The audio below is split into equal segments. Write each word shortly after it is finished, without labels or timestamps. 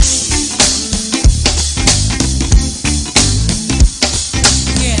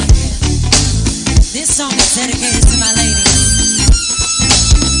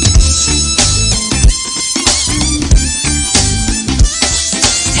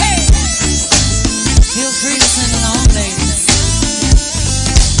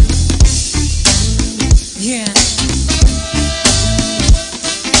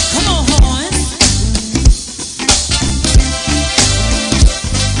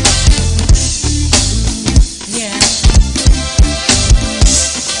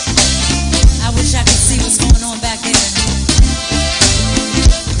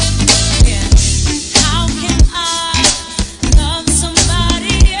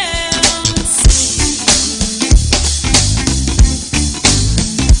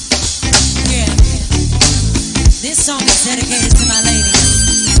song is dedicated to my ladies.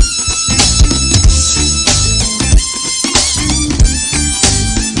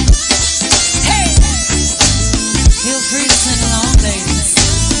 Hey, feel free to sing along, ladies.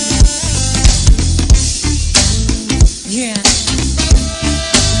 Yeah.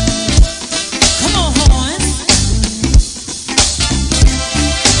 Come on, horn.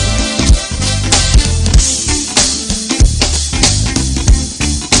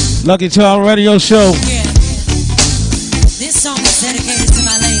 Lucky Charm Radio Show. Yeah. This song is dedicated to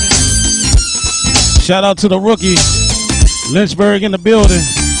my ladies. Shout out to the rookie, Lynchburg in the building.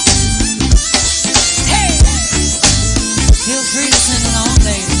 Hey, feel free to sing along,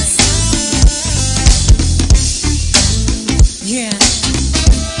 ladies. Yeah.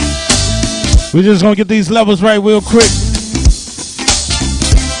 We just gonna get these levels right real quick.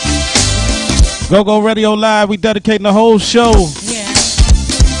 Go Radio Live. We dedicating the whole show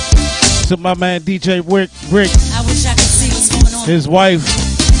to my man DJ Brick. I wish I could see what's going on. His wife.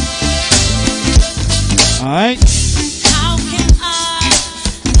 Alright. How can I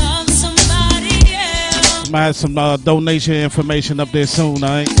love somebody else? Might have some donation information up there soon,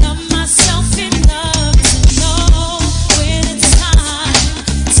 alright? Love myself enough to know when it's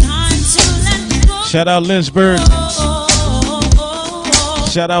time to let go. Shout out Lynchburg.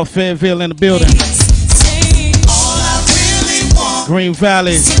 Shout out Fayetteville in the building. Green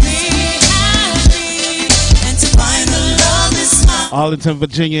Valley. Arlington,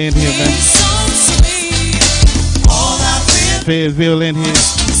 Virginia in here, man. Fayetteville in here.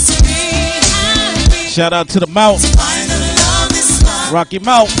 Shout out to the Mount. Rocky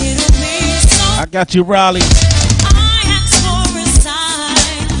Mount. I got you, Raleigh.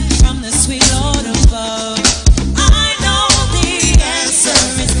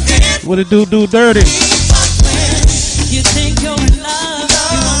 What it do dirty? You think you're in love,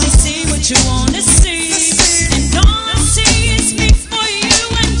 you only see what you want to see. And all I see is me for you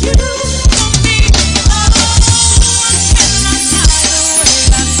and you for me. Oh, cannot hide the way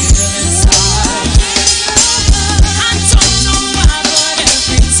I feel inside. I don't know why, but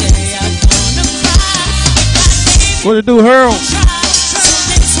every day I'm gonna cry. What it do, Harold?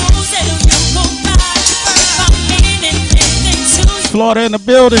 Florida in the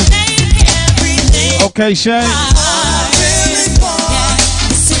building. Okay, Shane.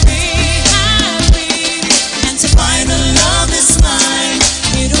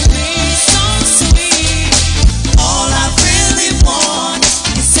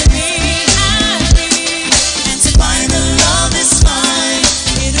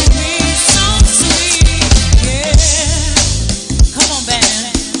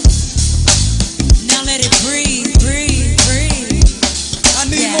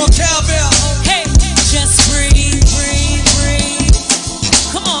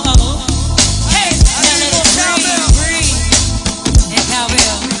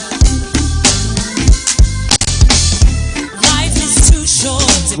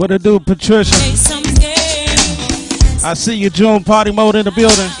 What it do, Patricia? I see you, June Party Mode in the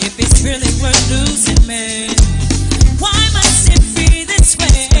building. If it's really worth losing me, why must it be this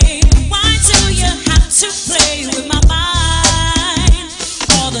way? Why do you have to play with my mind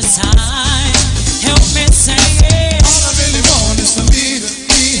all the time? Help me sing it. All I really want is for me to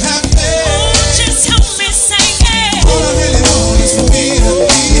be happy. Oh, just help me sing it. All I really want is for me to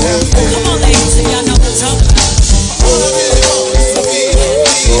be happy. Come on, ladies, y'all know what I'm talking about. All I really want is for me to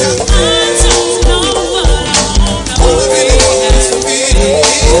be happy. I don't know what I want. All I really want is for me to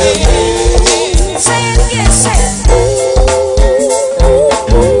be happy. Say it again, say it.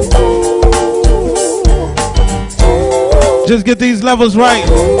 Just get these levels right.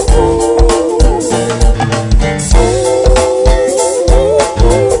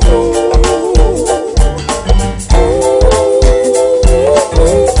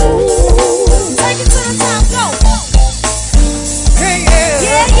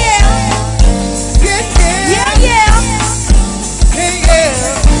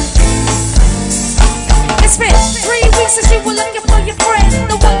 Since you were looking for your friend,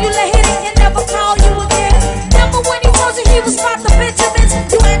 the one you let hit it and never call you again. Remember when he told you he was about to Benjamins?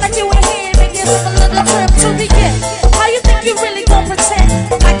 You act like you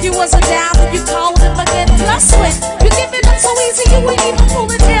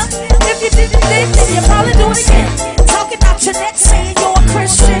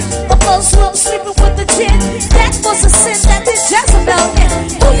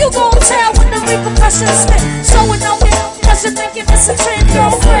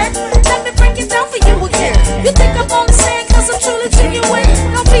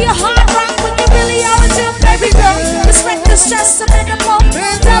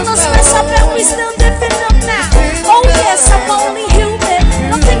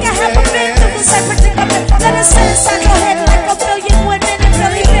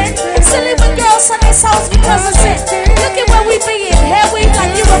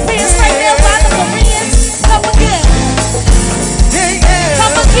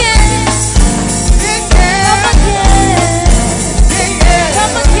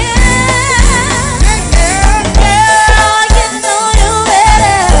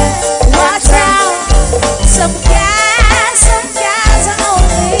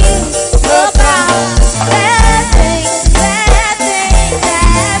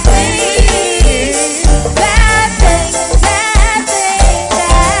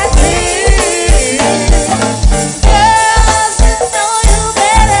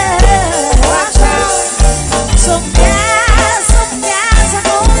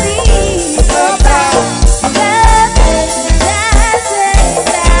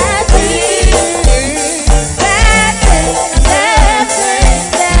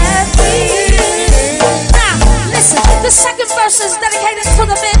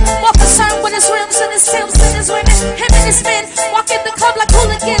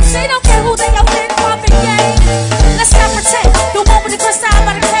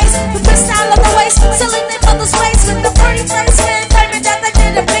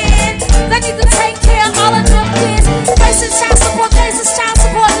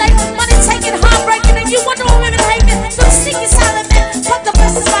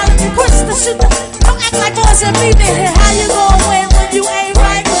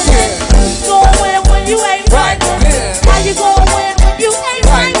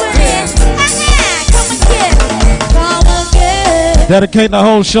Dedicating the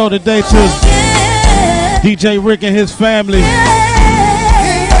whole show today to DJ Rick and his family.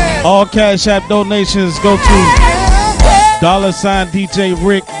 All Cash App donations go to $ DJ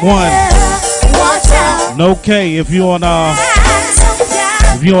Rick 1. No K if you on the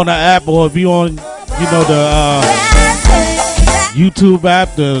app, or if you on the YouTube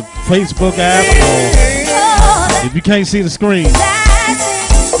app, the Facebook app, or if you can't see the screen.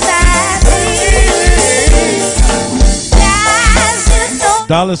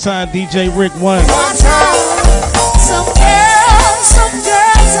 $ DJ Rick 1.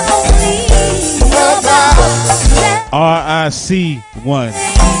 RIC 1.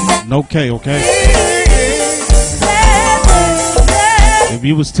 No K, okay? If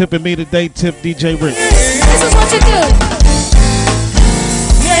you was tipping me today, tip DJ Rick. This is what you do.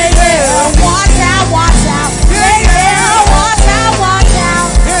 Yeah, yeah. Watch out, watch out. Yeah, yeah. Watch out, watch out.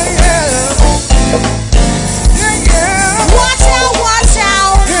 Yeah, yeah. Yeah, yeah. Watch out, watch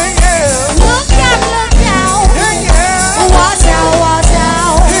out. Yeah, yeah. Look out, look out. Yeah, yeah. Watch out, watch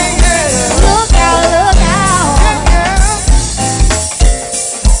out. Yeah, yeah. Look out, look out. Yeah, yeah.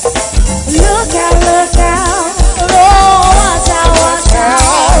 Look out, look out. Oh, watch out, watch out.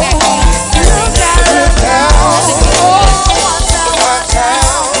 Look out, look out. Oh, watch out, watch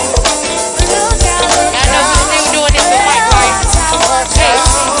out. Look out, look out. I know they were doing this for Mike, right?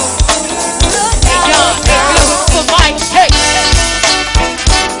 Hey, John, they do it for Mike. Hey,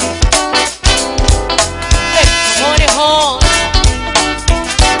 hold it home.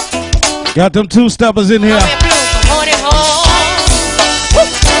 Got them two steppers in here. Hold it home.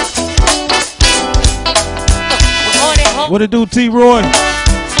 Hold it home. What it do, T. Roy? We're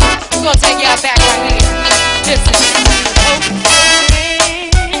gonna take y'all back right here. Listen.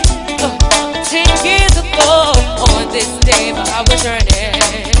 10 years ago, on this day, I was running.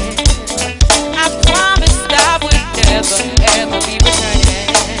 I promised I would never, ever be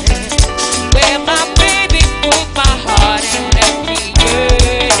returning. Where my baby broke my heart and left me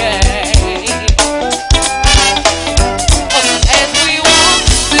yearning. As we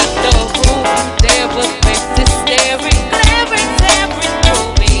walked through the room, there was faces staring, glaring through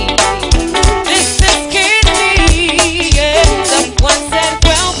me. This is Kidney, yeah. Someone said,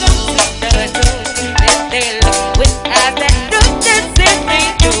 welcome to the hood. Then they looked with eyes that looked as if they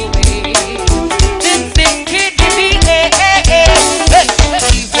knew me. This is Kidney, yeah.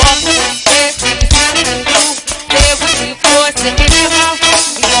 He walked upstairs, he started to do. There was two boys sitting in my room.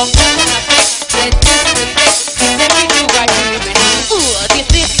 He walked up to my face, said, this is the place. He said, we knew right here. Ooh, this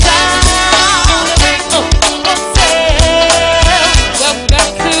is Solomon.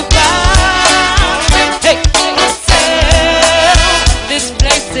 Welcome to Solomon. Hey, this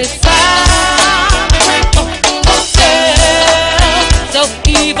place is Solomon. So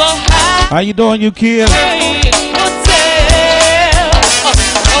evil high. How you doing, you kid?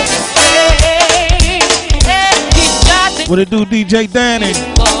 What it do, DJ Danny?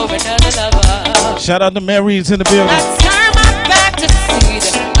 Shout out to Mary's in the building. I turn my back to see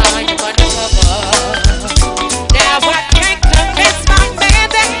that I'm undercover. Now I can't convince my man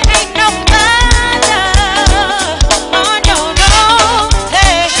that ain't no other. Oh no, no.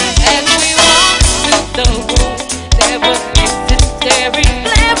 Hey, as we walk through the room, there was faces staring,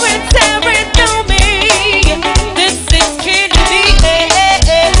 glaring through me. This is Kidney,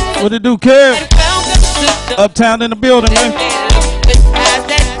 yeah. What it do, kid? Welcome to the Uptown in the building, man.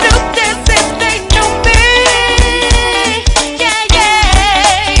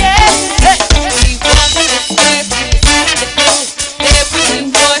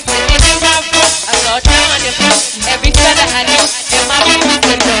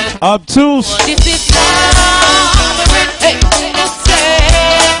 Obtuse.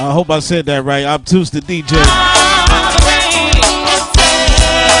 I hope I said that right. Obtuse the DJ.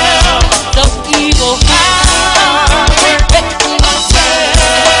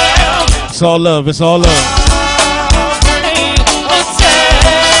 It's all love. It's all love.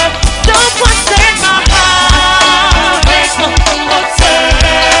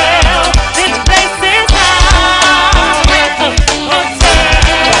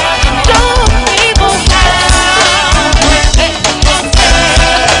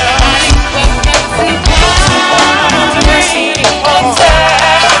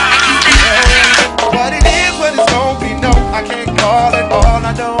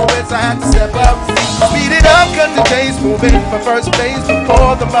 Moving for first base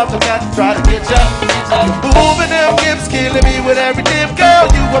before the mother got to try to get ya. You're moving them hips, killing me with every dip. Girl,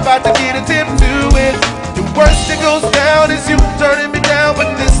 you about to get a tip to it. The worst that goes down is you turning me down,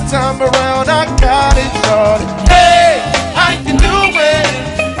 but this time around I got it started. Hey, how you doing?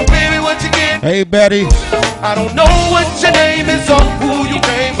 Baby, what you getting Hey, Betty. I don't know what your name is or who you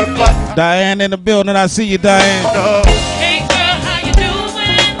came with, but Diane in the building. I see you, Diane. no. Hey girl, how you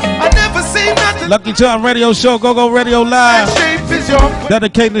doing? I never seen nothing. Lucky Charm Radio Show. Go Radio That Live. shape is your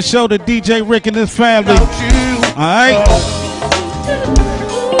Dedicating the show to DJ Rick and his family. without you. Alright.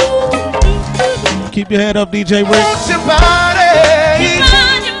 Keep your head up, DJ Rick. Want your body.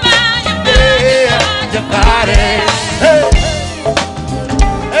 Yeah, your body. Hey.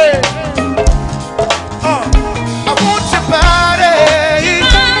 Hey. I want your body.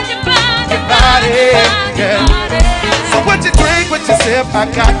 Your body. Yeah. So what you drink, what you sip, I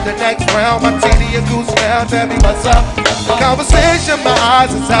got the next round. Martini and goose now, tell me what's up. The conversation my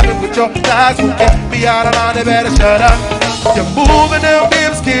eyes is having with your eyes will get me out of line, they better shut up. You're moving them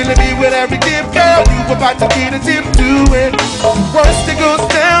hips, killing me with every dip, girl. You about to get a tip to it. The worst that goes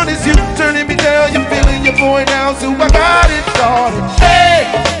down is you turning me down. You're feeling your boy now, so I got it started. Hey,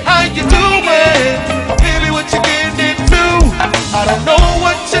 how you doing? Baby, what you getting into? I don't know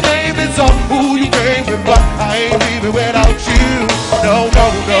what your name is or who you came with, but I ain't leaving without you. No, no,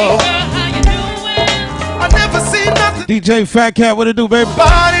 no. I never seen nothing. DJ Fat Cat, what it do, baby?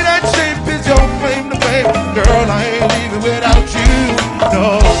 Body that shape is your claim to fame. Girl, I ain't leaving without you.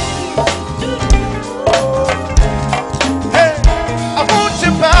 No. Hey, I want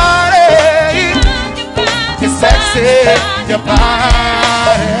your body. You're sexy, your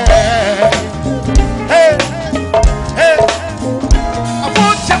body. Hey, hey, I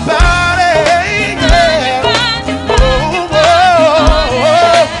want your body. Yeah. Oh, oh,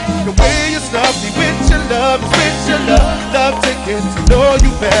 oh. The way you snub me with your love, love to get to know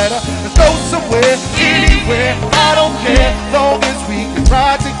you better. Let's go somewhere, anywhere, I don't care, long as we can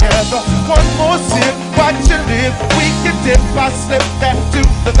ride together. One more sip, watch you live, we can dip. I slip that to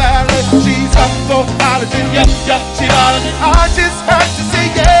the valley. She's up for college, yeah, she hollering. I just have to say,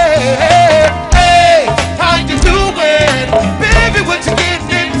 yeah. Hey, how you doing? Baby, what you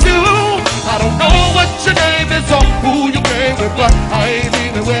getting into? I don't know what your name is or who you came with, but I ain't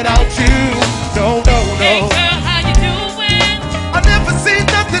leaving without you. No, no, no. I never seen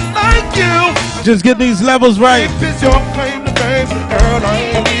nothing like you. Just get these levels right. If it's your claim to fame, girl,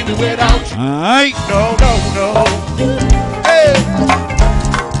 I ain't leaving without you. Alright. No, no, no. Hey,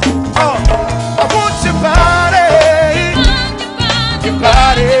 I want your body, your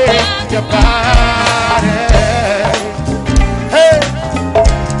body, your body. Hey,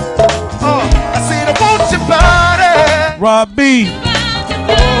 I said I want your body. Rob B.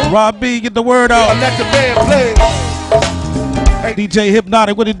 Rob B, get the word I out. let the band play. DJ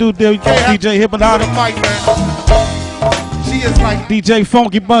Hypnotic, what it do, DJ Hypnotic? Mic, man. She is like DJ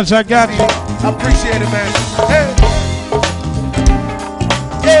Funky Bunch, I got you. I appreciate it, man. Hey.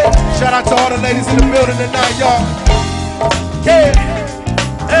 Yeah. Shout out to all the ladies in the building tonight, y'all. Yeah.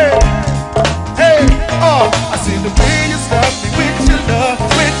 Hey. Hey. I see the way you stuff me with your love,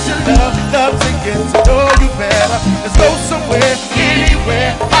 love to get to know you better. Let's go somewhere,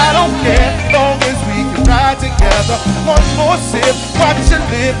 anywhere, I don't care, long as we can ride together. One more sip, watch you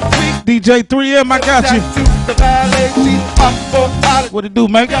live. DJ 3M, I got you. The ballet, she's up for college. What it do,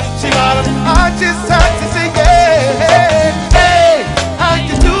 man? I just had to say, yeah. Hey, how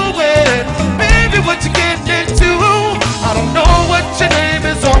you doing? Baby, what you getting into? I don't know what your name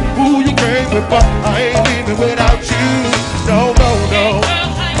is or who you came with, but I ain't leaving without you. No, no, no.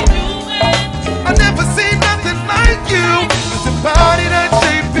 I never seen nothing like you. It's a body that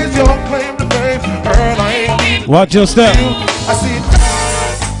shape is your claim to fame. Girl, I ain't leaving. Watch your step. I see it.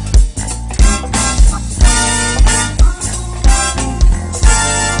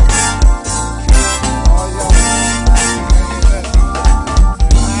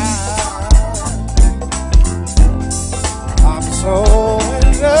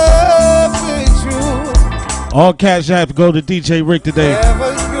 All cash apps go to DJ Rick today.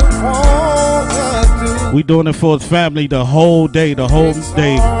 We doing it for his family the whole day,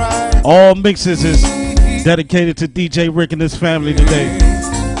 All mixes is dedicated to DJ Rick and his family today.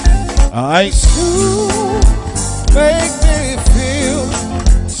 Alright? Make me feel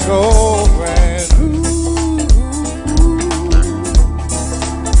so brand new.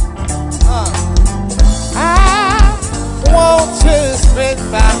 I want to spend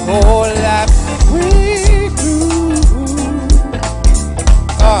my whole life with you.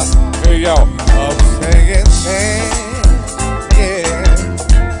 Hey yo, I'm singing, yeah.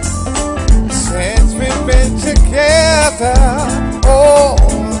 Since we've been together, oh,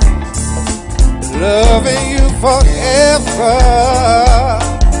 loving you forever.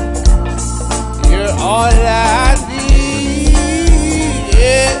 You're all I need,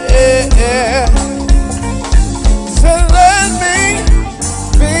 yeah. So let me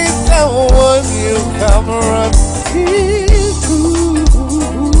be the one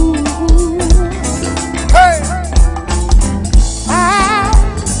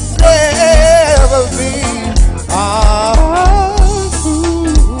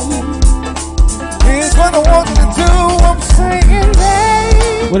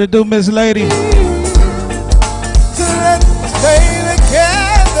What it do, Miss Lady? Let's stay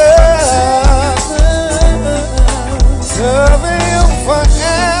together, loving you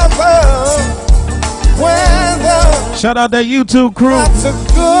forever. Whether Shout out that YouTube crew. that's a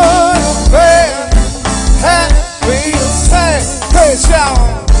good affair, happy or sad. Hey, shout.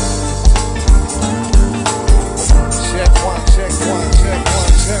 Check one, check one, check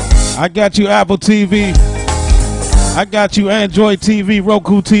one, check. I got you Apple TV. I got you Android TV,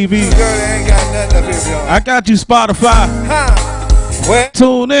 Roku TV. Girl, they ain't got nothing to be on. I got you Spotify. Huh? Well,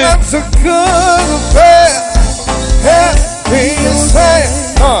 Tune in. that's a good affair, happy or sad.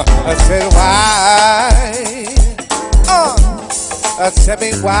 I said why? Tell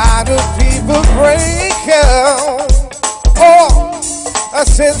me why do people break up? Oh, I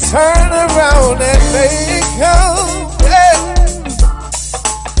said turn around and make up. Hey.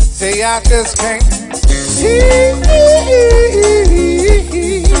 See, I just can't see.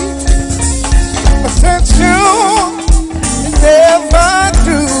 I said you never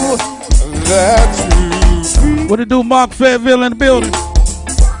do that. What it do, Mark Fayetteville in the building?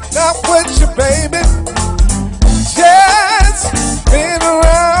 Not with you, baby. Just been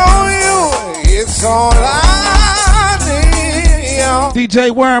around you. It's all I need.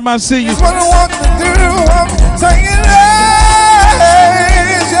 DJ Worm, I see you. It's what I want to do. I'm taking it.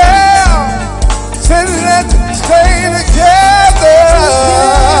 Yeah. Said let's stay together.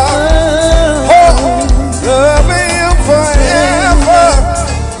 Oh, loving you forever.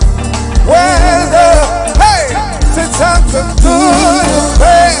 Weather. Hey, since I'm so good and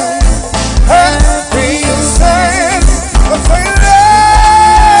bad. Happy and sad. I'm taking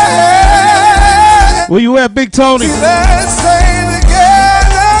it. Where you at, Big Tony? Let's stay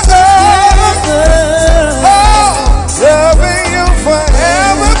together. Oh, loving you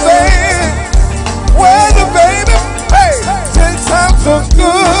forever, baby. Weather, baby. Hey, since I'm so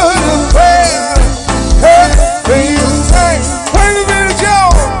good and bad. Happy and sad. Wait a minute,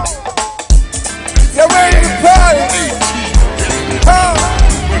 Joe. You ready to party? Huh?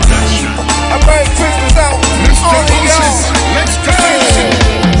 I bring Christmas out. Only y'all. Let's go.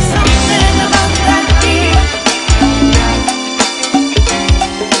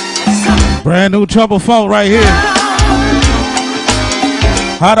 Brand new trouble phone right here.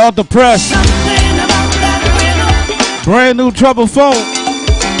 Hot off the press. Brand new trouble phone.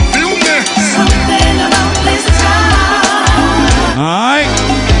 Alright.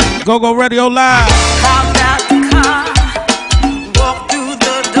 Go Radio Live. Hop out the car, walk through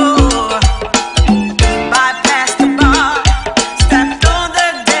the door, bypass the bar, stepped on the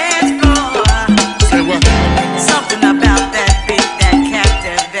dance floor. Say what? Something about that beat that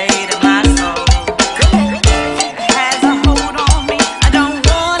captivated my soul. It has a hold on me, I don't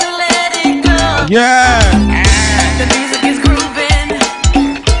wanna let it go. Yeah. The music is grooving,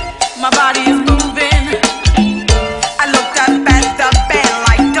 my body is moving. I looked up at the band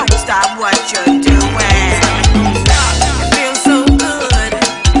like, don't stop what you're doing. It feels so good,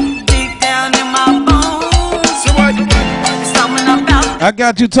 deep down in my bones. Say what? Something about I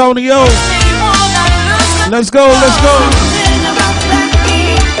got you, Tony O. that you wanna lose. Let's go, let's go. Something about that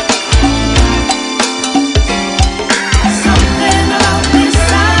beat. Something about this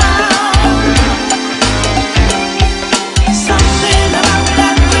sound. Something about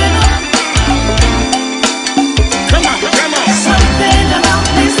that rhythm. Come on, come on. Something about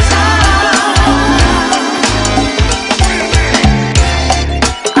this time.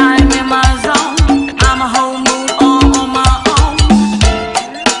 I'm in my zone. I'm a whole mood all on my own.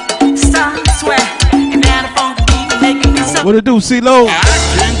 Stop, sweat, and down the funk beat, making me so. What it do, CeeLo? I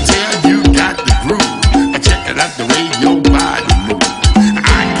can tell you got the groove. Check it out the way your body moves.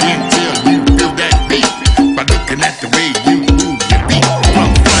 I can tell you feel that beat by looking at the way you move your beat from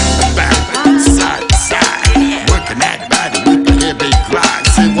front to back, side to side, working that body with the heavy glide.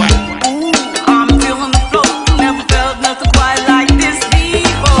 Say what? I'm feeling the flow. Never felt nothing quite like this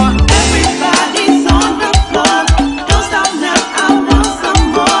before. Everybody's on the floor. Don't stop now. I want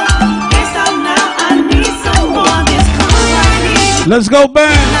some more. Can't stop now. I need some more. This groove I need. Let's go,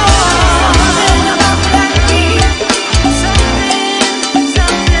 band. Something about that beat.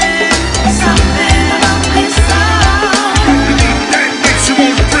 Something about this sound. That makes you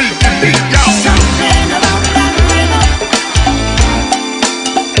want to breathe the beat, y'all. Something about that rhythm.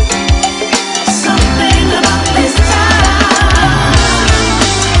 Something about this sound.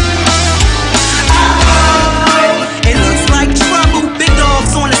 It looks like trouble. Big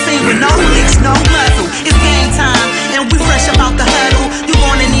dogs on the scene with no licks, no muzzle. It's game time, and we fresh about the huddle. You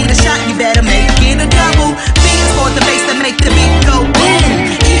gonna need a shot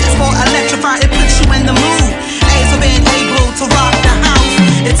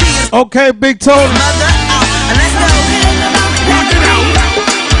okay, Big Tony? Let's go.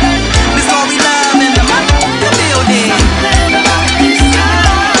 This all we love in the building.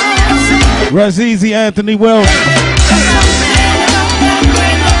 Razizi Anthony Wells.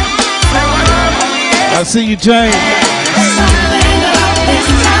 I see you, James.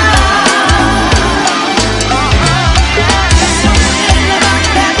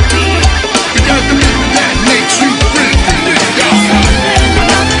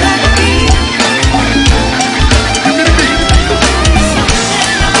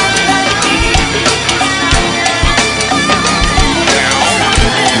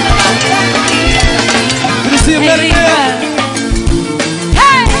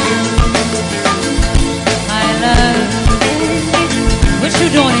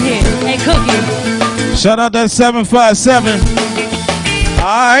 Shout out that 757.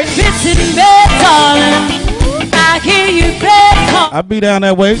 Alright. Breakfast in bed, darling. I hear you bed calling. I'll be down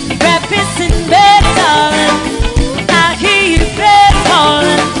that way. Breakfast in bed, darling. I hear you bed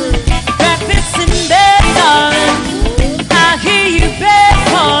calling. Breakfast in bed, darling. I hear you bed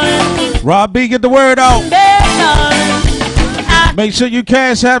calling. Rob B, get the word out. Bed, darling. Make sure you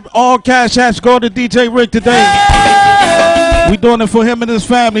cash app, all cash apps go to DJ Rick today. We doing it for him and his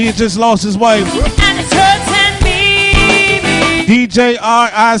family. He just lost his wife. And it's hurting me. DJ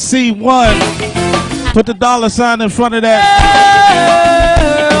RIC1. Put the $sign in front of that.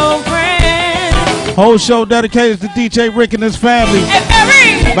 Whole show dedicated to DJ Rick and his family.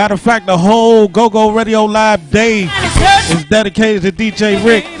 Matter of fact, the whole Go-Go Radio Live day is dedicated to DJ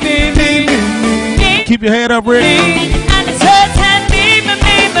Rick. Keep your head up, Rick. And it's hurting me.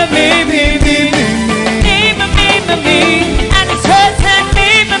 And it's hurting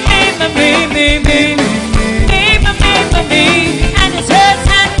me. And it's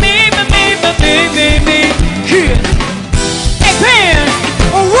hurting me. Hey, Ben,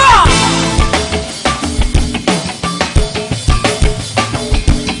 rock!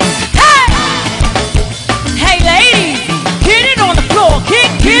 Hey, ladies, get it on the floor. Get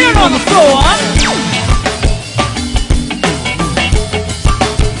it on the floor.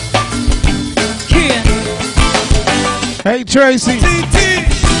 Hey, Tracy.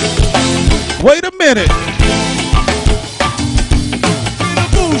 Wait a minute.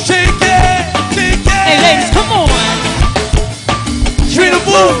 Hey, ladies, come on. Trina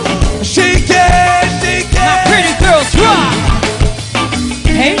Boo, shake it. My pretty girls, rock.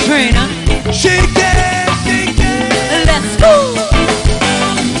 Hey, Trina. Shake it. Let's go.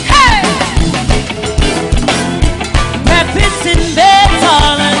 Hey. Breakfast in bed,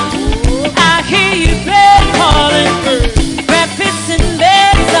 darling. I hear you bed calling. Breakfast in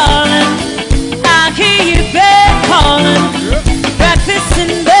bed, darling. I hear you bed calling. Breakfast in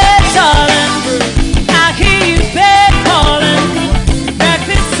bed, darling. I hear you bed calling.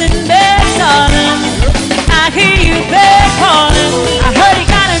 Breakfast in bed, darling. I hear you bed calling. I heard he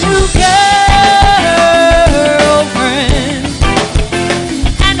got a new girlfriend,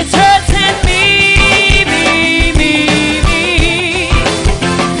 and it's hurting me.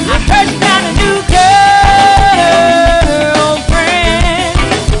 I heard you got a new girlfriend.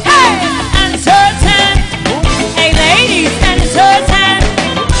 Hey, and it's hurting. Hey, ladies, and it's hurting.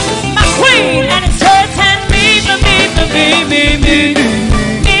 My queen, and it's hurting me.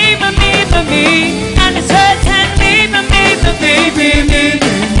 And it's hurting me.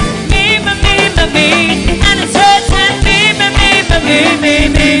 And it's hurting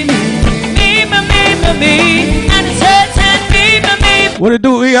me. And it's hurting me. What it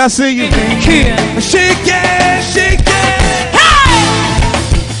do, E? I see you. Shake it. Hey!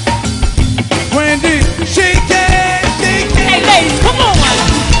 Wendy, shake it. Hey, ladies, come on.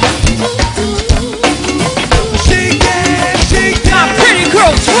 Shake it. My pretty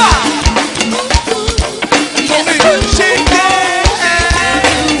girls, rock. Yes, Shake it.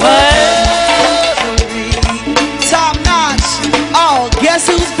 Top notch. Oh, guess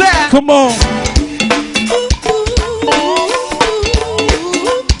who's back? Come on.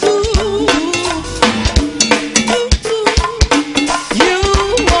 You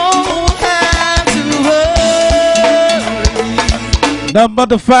won't have to worry. Nothing but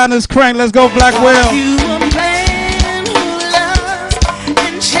the finest crank. Let's go, Blackwell. You a man who loves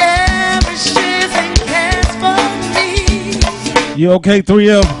and cherishes and cares for me. You okay,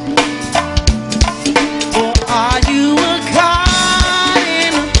 3M? Or are you a guard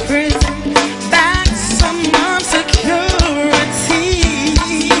in a prison? That's some security.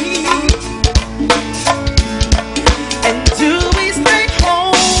 And do we stay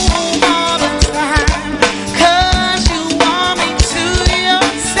home all the time? 'Cause you want me to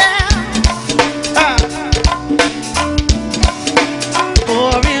yourself.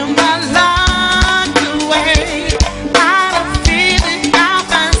 Or am I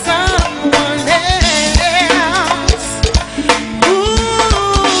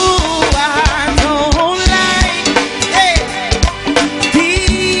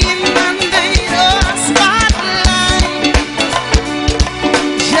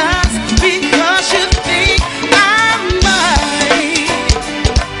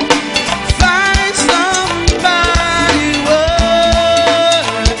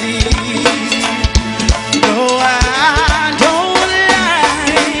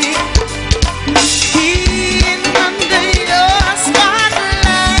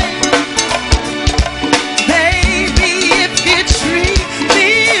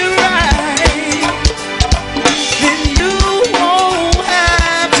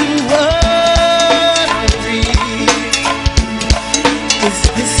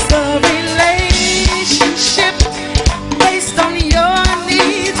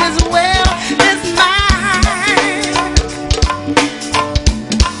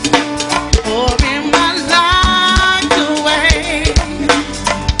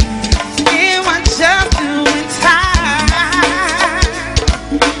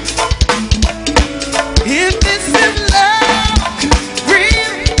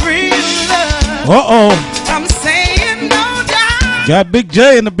Uh-oh. I'm saying no doubt. Got Big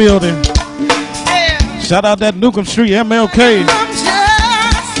J in the building. Yeah. Shout out that Newcomb Street, MLK. I'm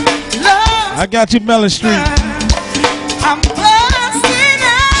just lost. I got you, Mellon Street. I'm busting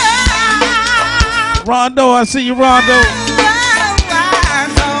out. Rondo, I see you, Rondo.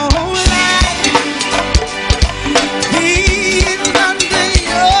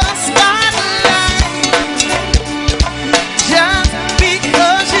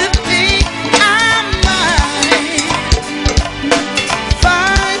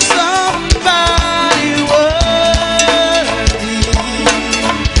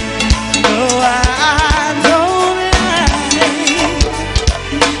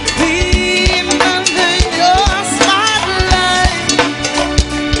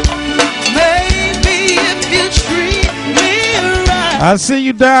 I see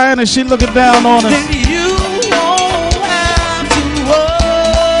you, Diana. She looking down on us. You won't have to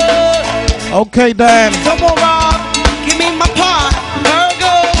worry. Okay, Diana. Come on, Rob. Give me my part.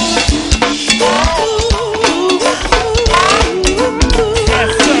 Virgo. Yes,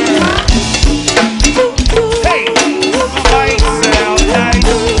 sir. Hey, might sound nice.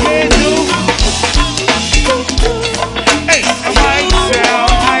 Yeah, dude. Hey, I might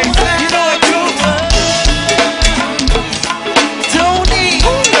sound nice. You know what, dude? Tony.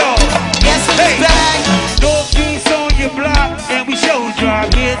 Yo. Yes, Hey. back. Northeast on your block, and we show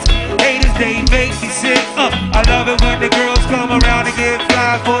drop hits. Haters, they make me sick. I love it when the girls come around and get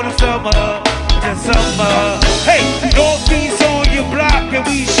fly for the summer. The summer. Hey, Northeast on your block, and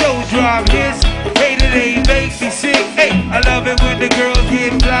we show drop hits. Haters, they make me sick. Hey, I love it when the girls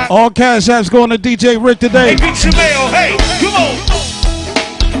get fly. All cash apps going to DJ Rick Hey, today. Big Shamel, hey, come on.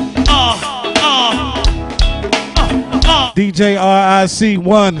 DJ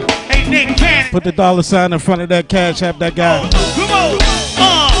RIC1. Hey, Nick Cannon, Put the $ in front of that cash app, that guy. come on.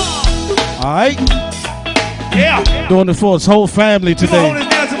 All right. Yeah. Doing it for his whole family Come on, hold today.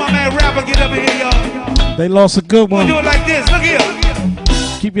 this down to my man Rapper. Get up in here, y'all. They lost a good We'll do one. it like this. Look here.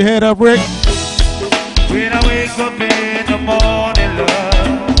 Keep your head up, Rick. When I wake up in the morning, love,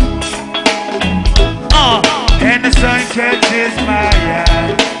 and the sun catches my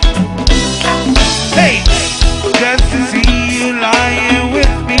eye. Hey, just to see you lying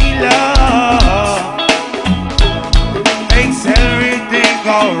with me, love, makes everything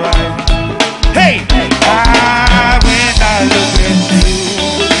alright. Hey, when I look at you,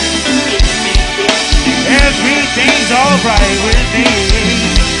 everything's alright with me.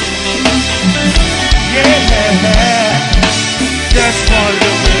 Yeah, just one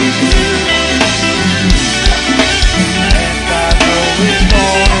look at you, and I know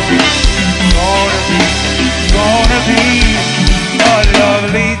it's gonna be a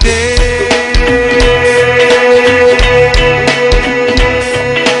lovely day.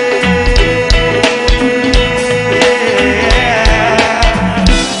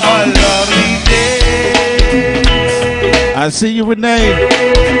 A lovely day. I see you, Renee.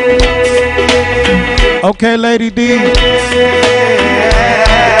 Okay, Lady D.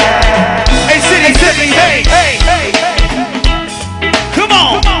 Hey, Sydney, hey, hey, hey. Come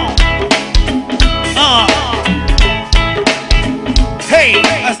on. Hey,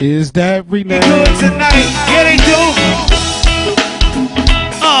 I see Is that you Renee? good tonight. Yeah, they do.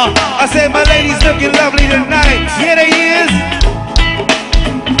 I said my lady's looking lovely tonight. Yeah, they is.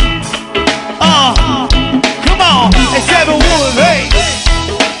 Come on. Hey, Seven Woods, hey.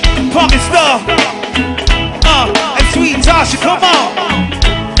 Pumpkin stuff. And Sweet Tasha, come on.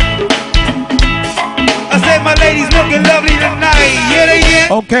 I said my lady's looking lovely tonight. Yeah, they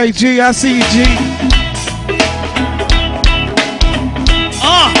is. Okay, G. I see you, G.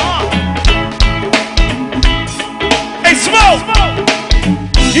 Hey, Smoke.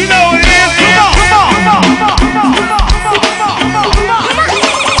 You know what it is. Come on.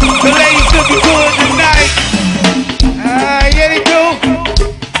 The ladies looking good tonight. Yeah, they do.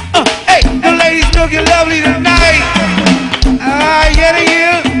 Hey, the ladies looking lovely tonight. Yeah, they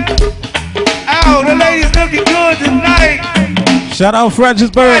is. Oh, the ladies looking good tonight. Shout out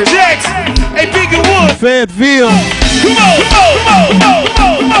Fredericksburg, Jackson. Hey, Beacon Woods. Fayetteville. Come on.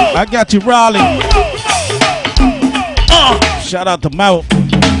 I got you, Raleigh. Shout out to Mount,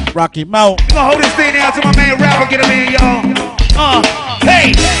 Rocky Mount. You gonna hold this thing down to my man Rapper. Get him in, y'all.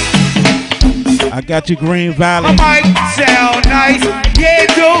 Hey, I got you, Green I Valley. might sound nice. Yeah,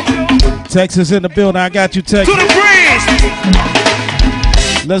 dude. Texas in the building. I got you, To Texas. the bridge.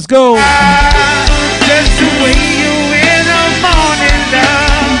 Let's go. Just the way you in the morning,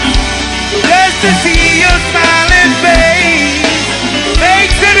 love. Just to see your smiling face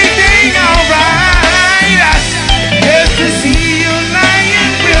makes everything alright. Just to see you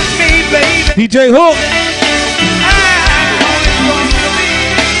lying with me, baby. DJ Hook.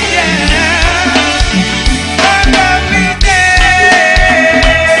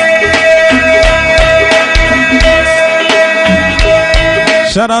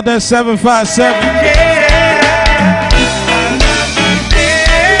 Shout out that 757.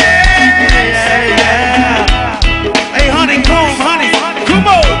 Hey, honey, come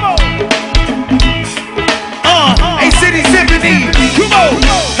on. Hey, City Symphony, come on.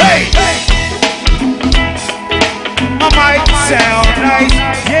 Hey, my mic sound nice.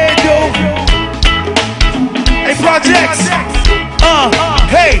 Yeah, dude. Hey, projects.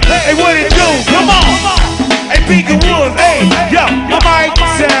 Hey, what it do? Come on. Hey, Beacon Woods. Hey, yo, my mic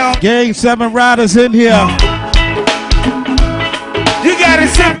sound. Gang 7 riders in here. You gotta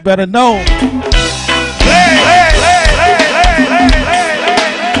sit. Better know. Hey.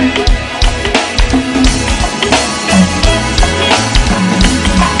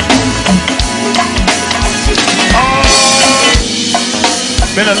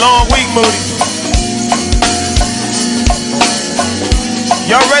 Been a long week, Moody.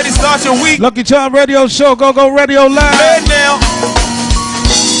 Y'all ready to start your week? Lucky Charm Radio Show. Go Radio Live. Right now.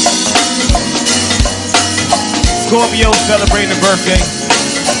 Scorpio celebrating the birthday.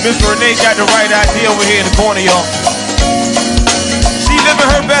 Miss Renee got the right idea over here in the corner, y'all. She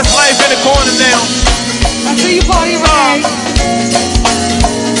living her best life in the corner now. I see you party, Renee.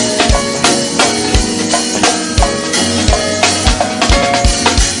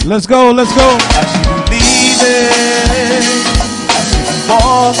 Let's go. I should be leaving. I should be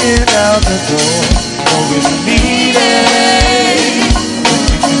walking out the door. Don't really need it.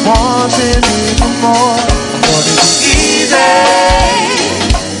 Don't be wanting even more. Want it easy.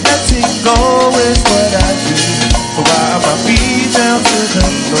 Letting go is what I do. So why am I feet down to the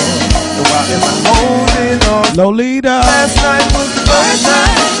floor? So why am I holding on? Lolita. Last night was the first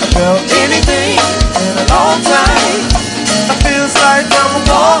time I felt anything in a long time. I feels like I'm a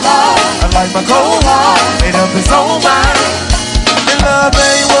cold heart. I like my cold heart made up its own mind. And love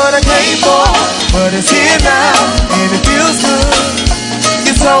ain't what I came for, but it's here now and it feels good.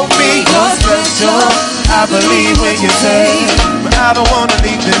 You told me you're special. I believe when you say, but I don't wanna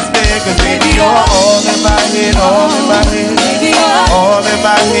leave this thing, 'cause baby you're all in my head, all in my head, all in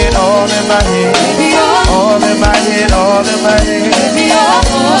my head, all in my head, all in my head, all in my head.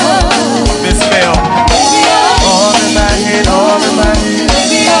 Miss Mel. All in my head, all in my head,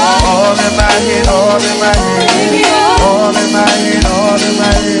 all in my head, all in my head, all in my head, all in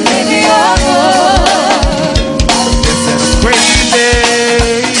my head. Instead of crazy,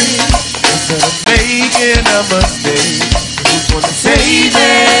 instead of making a mistake, who's gonna save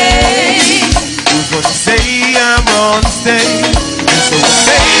me? Who's gonna say I'm wrong to stay? So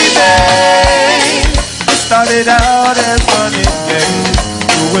baby, it started out as funny days.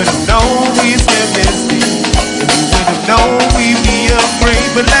 You would've known we spent this deep. No, we be afraid,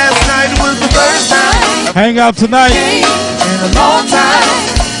 but last night was the first time. Hang out tonight. In a long time,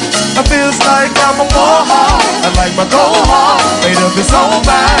 I feels like I'm a war heart. I like my gold heart made up its own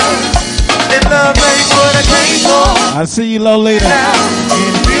mind. And love ain't what I came for. I see you, Lolita. Now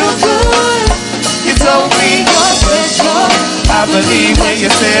it feels good. You told me you're special. I believe when you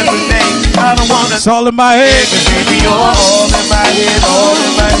said the name. I don't wanna. It's all in my head. Baby, you're all in my head, all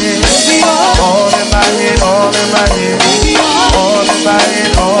in my head, all in my head, all in my head, all in my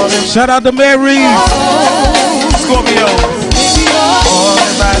head, all in my head. Shout out to Mary. Scorpio. All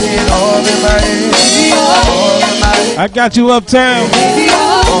in my head, all in my head, all in my head. I got you uptown.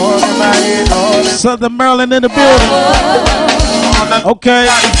 All in my head, all in Southern Maryland in the building. Okay.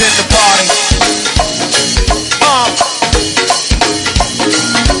 Everybody's in the party.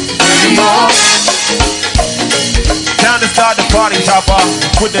 Time to start the party, top off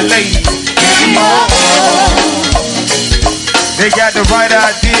with the ladies. They got the right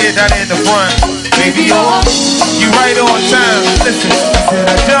idea down in the front. Baby, you right on time. Listen, I said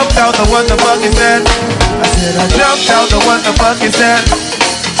I jumped out the what the fuck is that? I said I jumped out the what the fuck is that?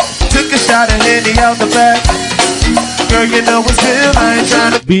 Took a shot of Henny out the back. Girl, you know it's real, I ain't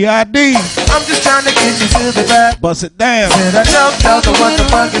trying to B.I.D. I'm just trying to get you to the back. Bust it down. Said I jumped out the what the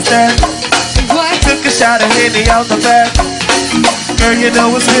fuck is that? Took a shot of Henny out the back. Girl, you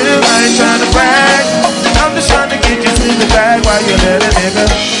know it's real, I ain't trying to brag. I'm just trying to get you to the bag while you let a nigga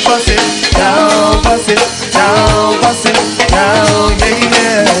bust it down, bust it down, bust it down, yeah,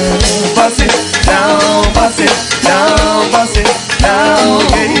 yeah. Bust it down, bust it down, bust it down,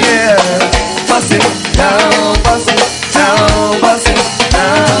 yeah, yeah. Bust it down, bust it down, bust it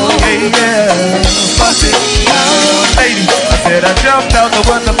down, yeah, yeah. Bust it down, lady. I said I jumped out the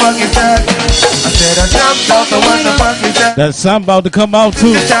what the fuck is that? I said I jumped out the what the fuck is that? back. That sound about to come out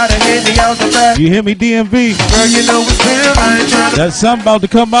too. Just try to hit me out the back. You hear me, DMV? Girl, you know it's real. I ain't trying to. That sound about to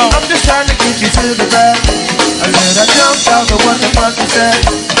come out. I'm just trying to get you to the back. I said I jumped out, but what the fuck is that?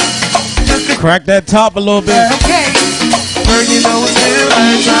 Crack that top a little bit. Okay. Girl, you know it's real.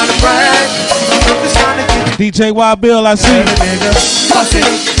 I ain't trying to brag. I'm just trying to get you. DJ Wild Bill, I see. Bust it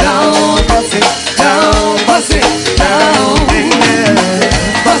down, bust it down, bust it down, yeah.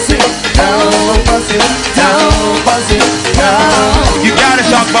 Bust it down, bust it down, bust it down. You got it,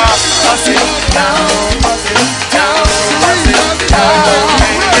 Shock Bob. Bust it down, bust it down, bust it down,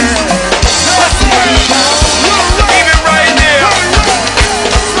 yeah. Bust it down. Leave it right there.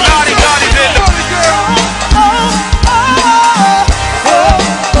 Naughty, naughty, little.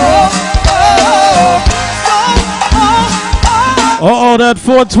 Uh-oh, that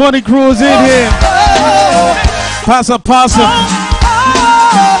 420 crew is in here. Pasa Pasa.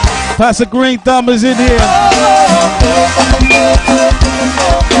 Pasa Green Thumb is in here.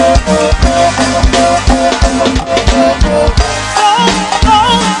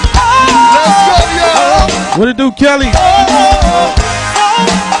 What it do, Kelly?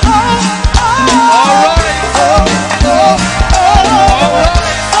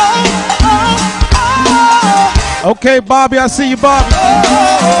 Okay, Bobby, I see you, Bobby.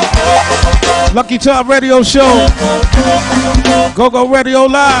 Lucky Charm Radio Show. Go Radio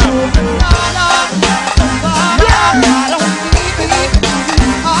Live.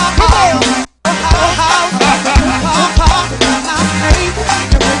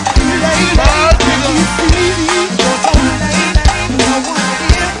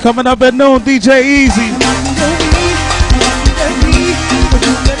 Coming up at noon, DJ Easy.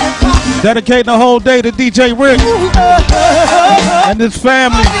 Dedicating the whole day to DJ Rick and his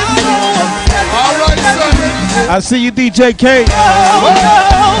family. I see you, DJ K.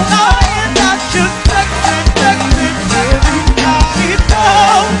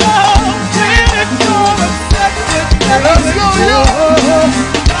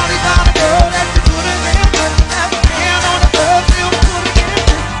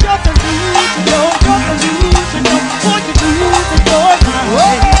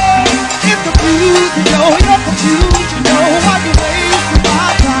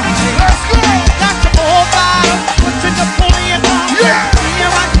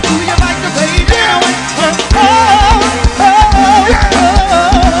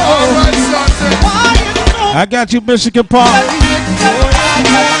 I got you, Michigan Park.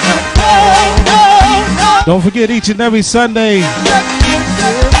 Don't forget, each and every Sunday,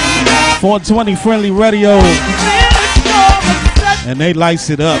 420 Friendly Radio, and they lights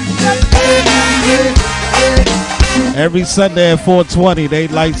it up. Every Sunday at 420, they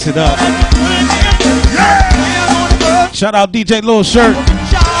lights it up. Shout out DJ Lil Shirt,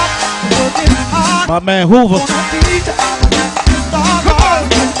 my man Hoover.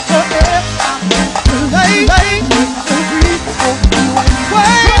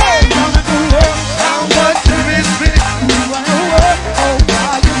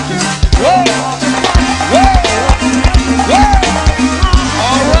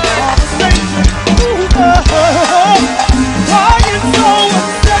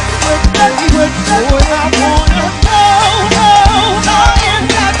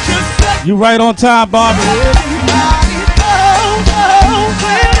 You right on time, Bobby.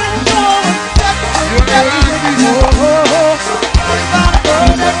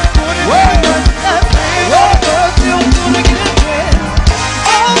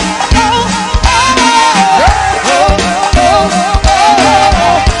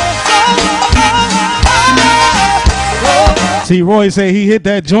 T. Roy said he hit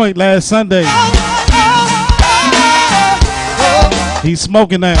that joint last Sunday. He's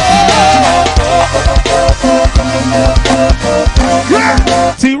smoking that.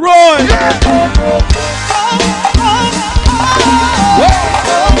 T. Roy.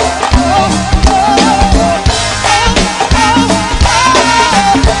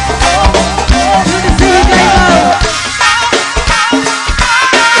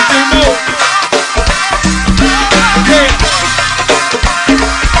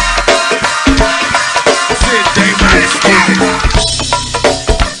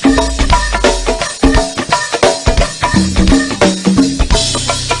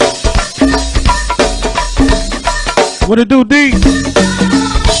 What it do, D?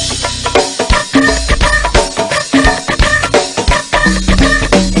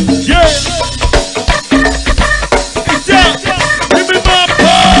 Yeah.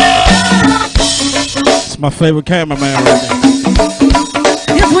 It's my favorite cameraman right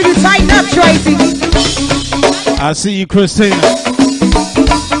there. This when you tighten up, Tracy. I see you, Christina.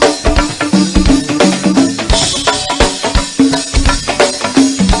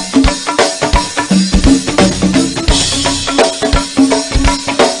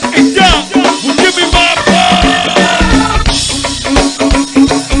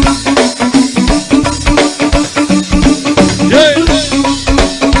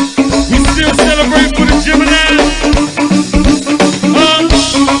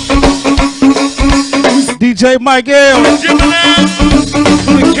 DJ Mike L.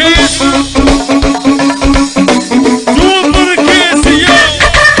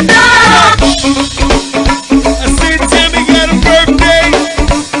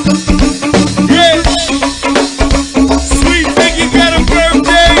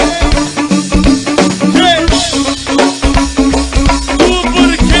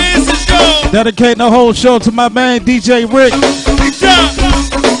 Dedicating the whole show to my man DJ Rick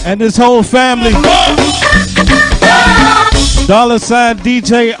and his whole family. $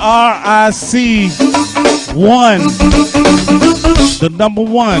 DJ RIC 1. The number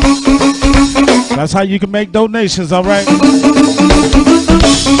 1. That's how you can make donations, all right?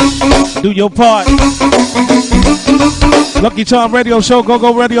 Do your part. Lucky Charm Radio Show,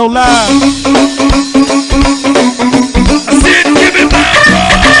 Go Radio Live.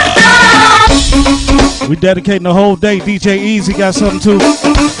 We dedicating the whole day. DJ Easy got something too.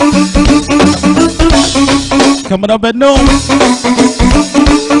 Coming up at noon.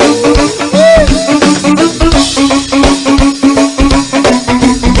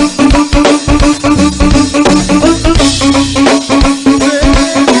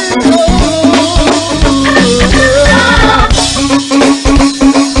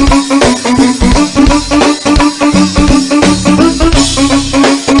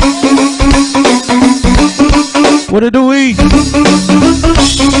 What it do, we?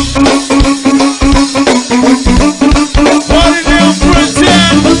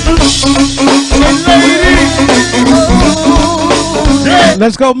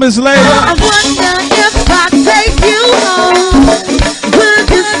 Let's go, Miss Lady. I wonder if I take you home, would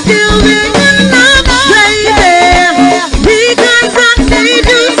you still be in love, baby? Because I need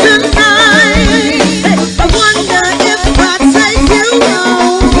you tonight. I wonder if I take you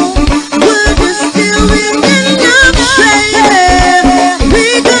home, would you still be in love, baby?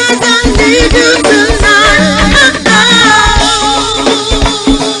 Because I need you tonight.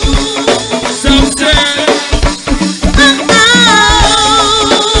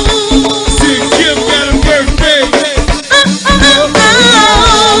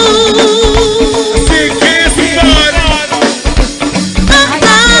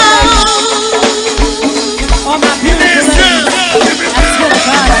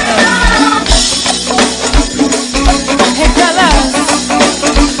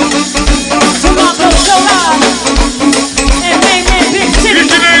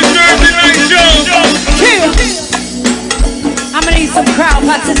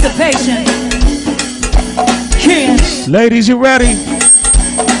 Participation. Yeah. Ladies, you ready?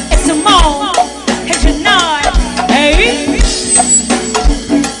 It's a mo. Cause you know it. Hey.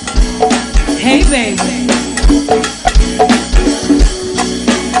 Hey, baby.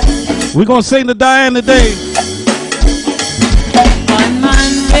 We're gonna sing to Diane today. On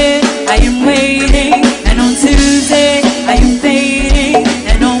Monday, I am waiting. And on Tuesday, I am fading.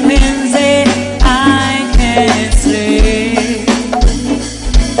 And on Wednesday, I can't sleep.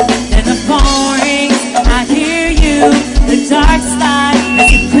 I hear you, the dark sky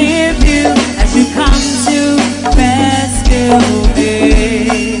as a clear view as you come to rescue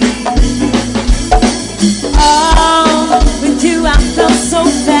me. Oh, with you I feel so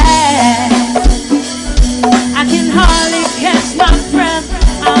bad. I can hardly catch my breath.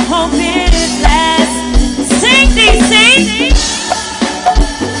 I'm hoping it lasts. Sing, DC.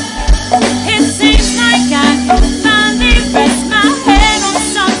 It seems like I can finally rest my head on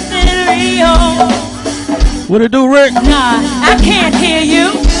something real. What it do, Rick? Nah, I can't hear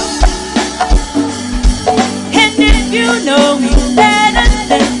you. And if you know me better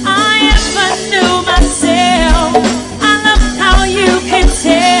than I ever knew myself, I love how you can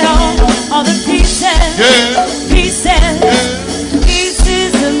tell all the pieces, pieces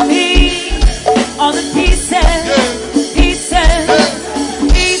of me, all the pieces, pieces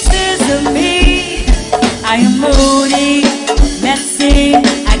of me. I am moody, messy,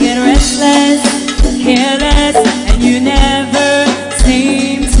 I get restless, careless, and you never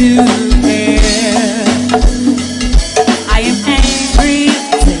seem to care. I am angry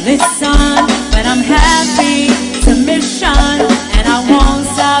to listen, but I'm happy to mission, and I won't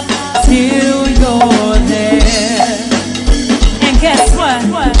stop till you're there. And guess what?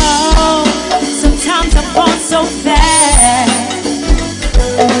 Oh, sometimes I fall so fast.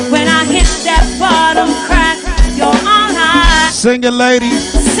 When I hit that bottom crack, you're all high. Sing it, lady.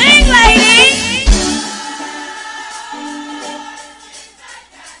 Sing, lady.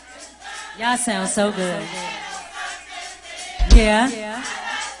 Y'all sound so good. Yeah.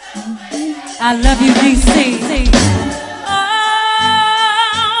 I love you, DC.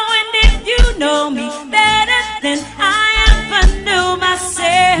 Oh, and if you know me better than I ever knew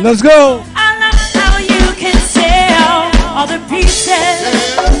myself, Let's go. I love how you can all the pieces,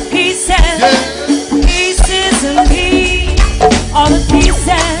 pieces, pieces of me. All the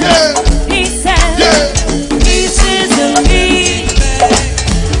pieces, pieces, pieces of me.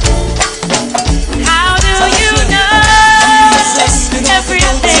 How do you know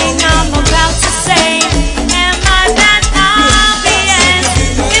everything I'm about to say? Am I that obvious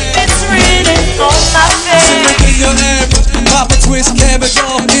if it's written on my face? Papa twist, cabbage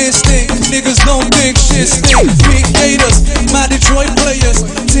off instinct. Niggas don't think shit stink. Big haters, my Detroit players.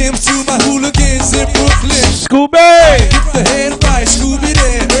 Tim's to my hooligans in Brooklyn. Scooby! Get the head right, Scooby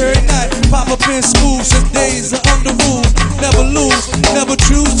there every night. Pop up in smooth, some days are under rules. Never lose, never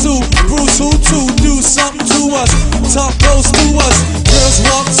choose to. Bruce who to do something to us. Talk close to us. Girls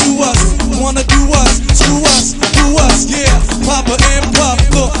walk to us. Wanna do us, screw us, do us, yeah. Papa and Puff,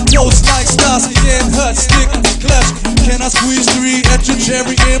 look, toast like Starsky and Hut. Stick to clutch. Can I squeeze 3 at your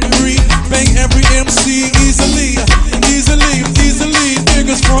cherry M3? Bang every MC easily, easily, easily.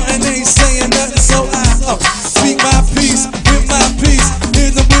 Niggas frontin' ain't saying nothing, so I speak my peace, with my peace.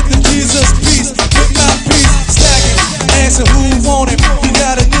 Hit them with the Jesus peace, with my peace. Stacking, answer who want it. You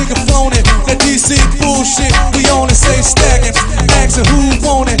got a nigga phone it. That DC bullshit, we only say stacking. Answer who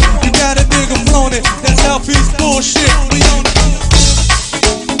want it. You got a nigga phone it. That South East bullshit, we on it.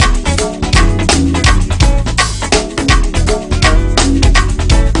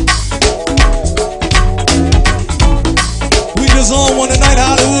 On one tonight,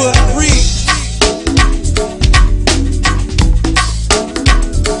 Hollywood, read.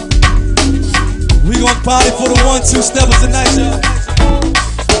 We gon' party for the 1-2 steppers tonight, y'all.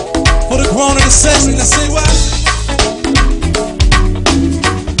 For the grown in the session, let's say what?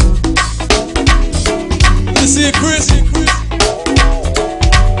 Let's see it, Chris.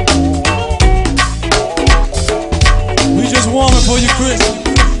 We just warming for you, Chris.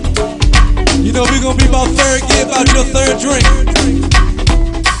 You know we gonna be about third gear, about your third drink.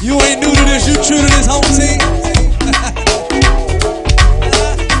 You ain't new to this, you true to this home team.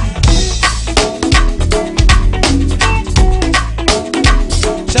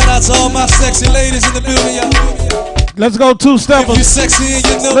 Shout out to all my sexy ladies in the building, y'all. Let's go 2-steppers. If you sexy and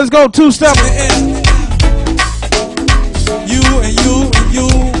you know. Let's go 2-steppers. You and you and you.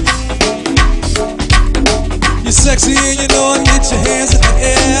 You're sexy and you know it. Get your hands in the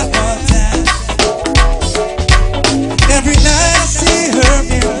air one time. Every night I see her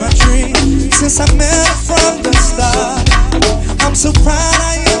in my dreams. Since I met her from the start, I'm so proud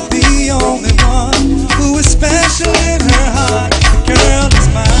I am the only one who is special in her heart. The girl is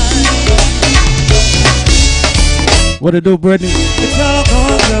mine. What it do, Brittany? The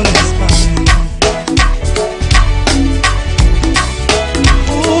doggone girl is mine.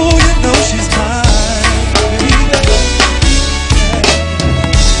 Ooh, you know she's mine, baby.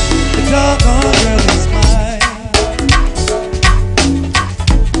 The doggone girl is mine.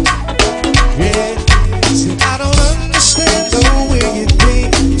 Yeah. See, I don't understand the way you think,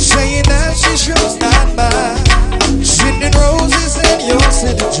 saying that she's yours, not mine. Sending roses in your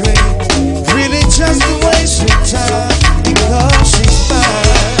city dreams, really just a waste of time, because she's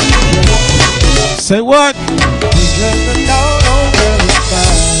mine. Say what? Because the doggone girl is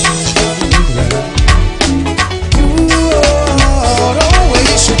mine. Ooh, don't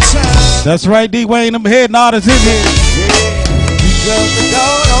waste your time. That's right, D Wayne. I'm head nodders in here. Yeah. Because the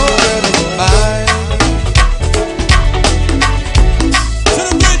doggone girl is mine.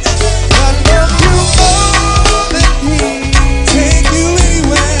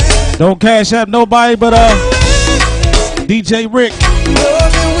 Don't cash out nobody but DJ Rick. $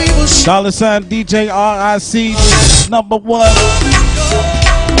 DJ RIC #1.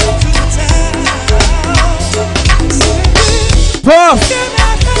 Puff.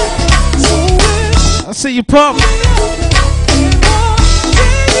 I see you, Puff.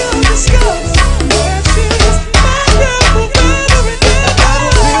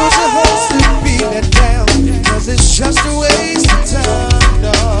 It's just a waste of time,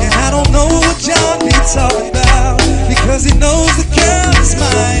 dog. And I don't know what John be talking about, because he knows the girl is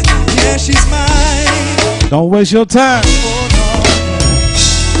mine. Yeah, she's mine. Don't waste your time. Oh, no.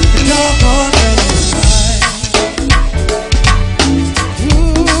 The doggone girl is mine.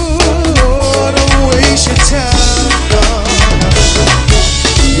 Ooh, don't waste your time, dog.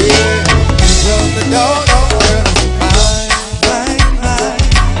 Yeah, because the doggone girl is mine, mine,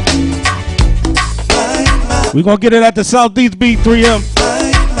 mine, mine. We're going to get it at the Southeast Beat 3M.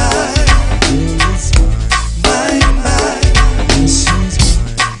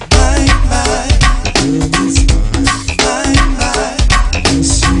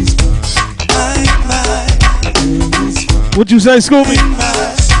 What'd you say, Scooby?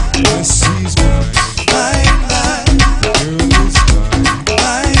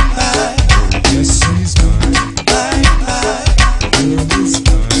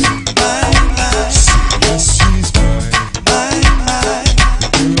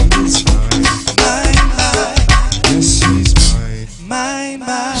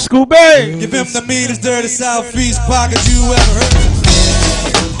 Scooby. Give him the meanest, dirty Southeast pocket you ever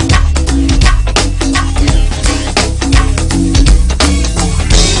heard.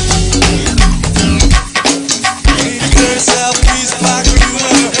 Meanest, dirty Southeast pocket you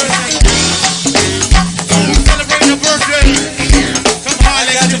ever heard. Celebrate your birthday. Come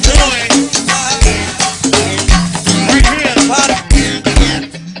holler at your boy. Right here.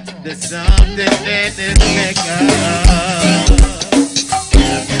 There's something in this nigga.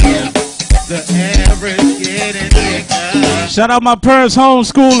 The air is getting thicker. Shout out my parents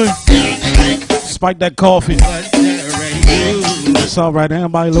homeschooling. Spike that coffee. What's there you? It's all right.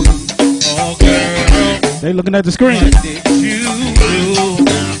 Everybody looking. Oh, girl. They looking at the screen. What did you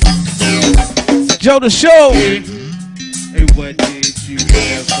do? Joe the show. Hey, what did you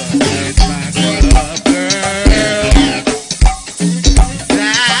ever with my love, girl?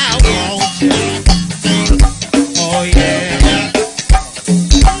 I want you. Oh, yeah.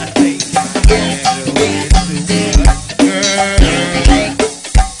 I think I get away too much, girl.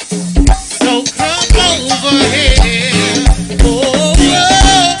 So come over here. Oh,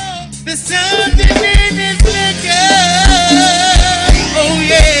 there's something in this liquor. Oh,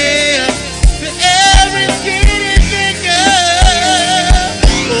 yeah. The air is getting thicker.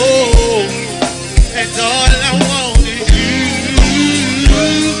 Oh, and all I want is you.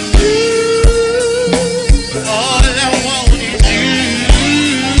 All I want is you.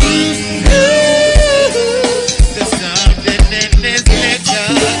 There's something in this liquor, girl.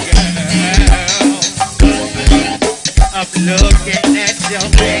 I'm looking at your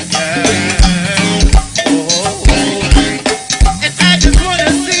finger. Oh, and I just wanna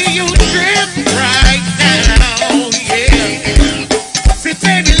see you drip right now, yeah. See,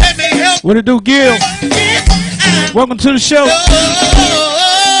 baby, let me help What it do, Gil? Welcome to the show. you,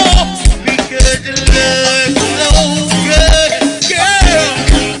 because you look so good, girl.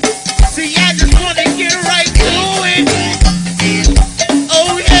 See, I just wanna get right to it.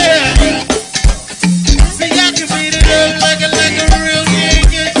 Oh, yeah. See, I can beat it up like a real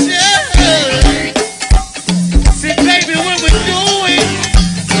nigga should. See, baby, when we do it,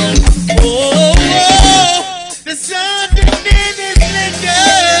 oh, there's something in this liquor.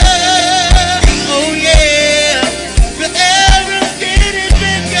 Oh, yeah. The air is getting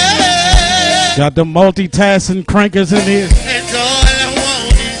bigger. Got the multitasking crankers in here. And all I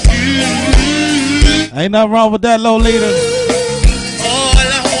want is you. Ain't nothing wrong with that, Lolita. All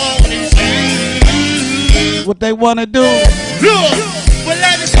I want is you. What they want to do. Look, well,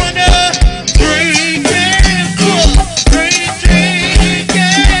 I just wanna drink and fuck, drink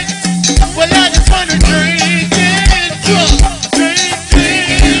and well, I just wanna drink and fuck, drink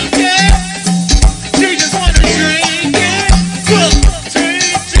and she just wanna drink and fuck,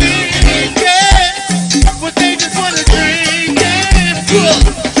 drink and well, they just wanna drink and fuck,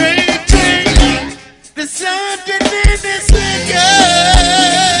 drink. There's something in this liquor.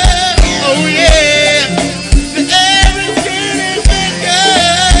 Oh yeah. The air is getting thicker.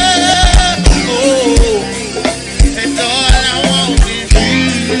 Oh, and all I want is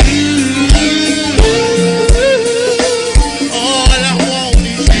you. All I want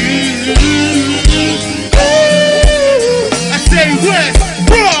is you. I say West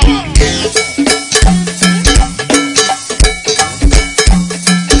Bronx.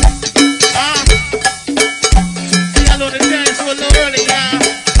 Y'all on the dance for a little early, y'all.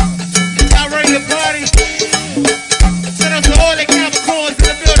 Y'all ready to party? Shout out to all the Capricorns in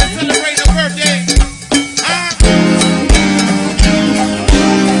the building celebrating their birthday.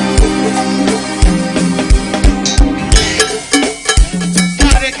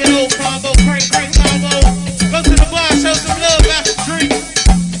 How they get old combo, crank combo. Go to the bar, show some love after drink.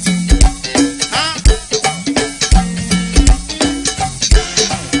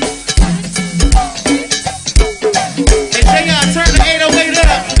 Hey, J.R., turn the 808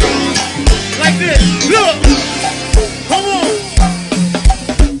 up. Like this. Look. Come on.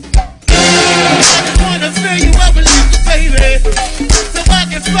 I just wanna fill you up with liquor, baby. So I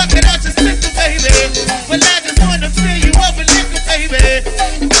can fuck it out your system, baby. Well, I just wanna fill you up with liquor, baby.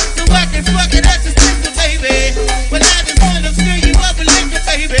 So I can fuck it out your system, baby. Well, I just wanna fill you up with liquor,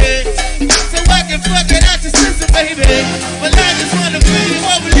 baby. So I can fuck it out your system, baby. Well, I just wanna fill you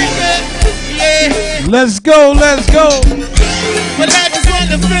up with liquor. Yeah. Let's go, let's go. Well, I just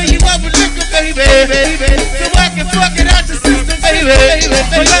wanna fill you up with liquor, baby. So I can fuck it out your system, baby.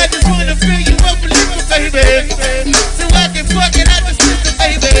 Well, I just wanna fill you up with liquor, baby. So I can fuck it out your system,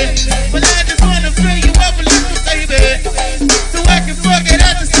 baby. Well, I just wanna fill you up with liquor, baby. So I can fuck it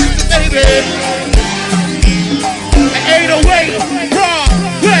out your system, baby. At 808, raw,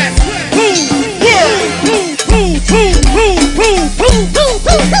 west, who, world, who.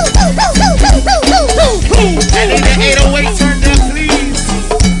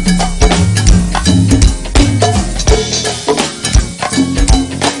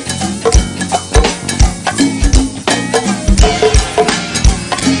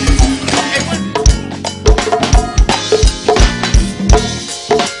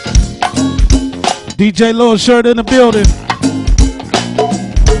 DJ Little Shirt in the building.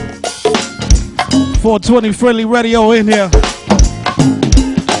 420 Friendly Radio in here.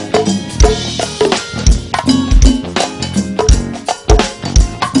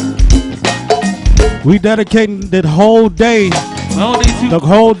 We dedicating the whole day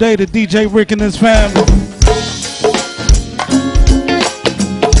to DJ Rick and his family.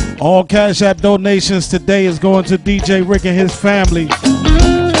 All Cash App donations today is going to DJ Rick and his family. $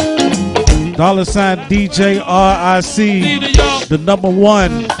 DJ RIC, the number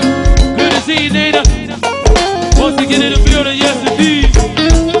one. Good to see you, Nina. Once again in the building, yes indeed.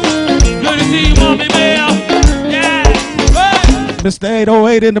 Good to see you, Mommy Mel. Yeah. Hey. Mr.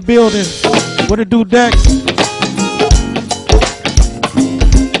 808 in the building. What it do, Dex?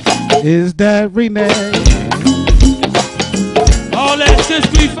 Is that Renee? All that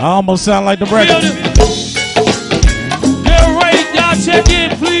sisterly. I almost sound like the record. Get ready, y'all check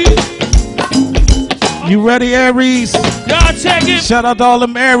in, please. You ready, Aries? Y'all check in. Shout out to all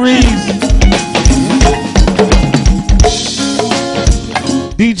them Aries.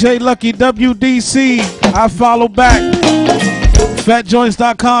 DJ Lucky WDC. I follow back.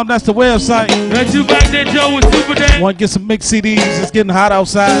 Fatjoints.com, that's the website. Let you back there, Joe, with Super Dan. Want to get some mixed CDs? It's getting hot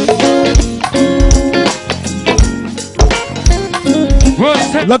outside.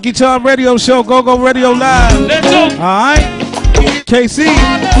 Lucky Charm Radio Show, Go Radio Live. Let's go. All right, KC.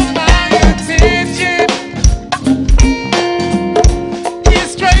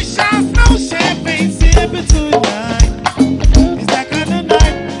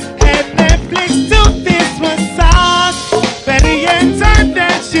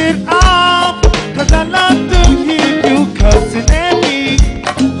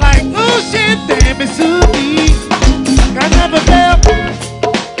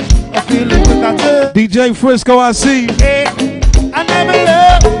 DJ Frisco, I see. Hey, I never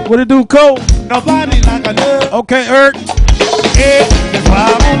loved What it do, Cole? nobody like I love. Okay, Erk. Hey, that's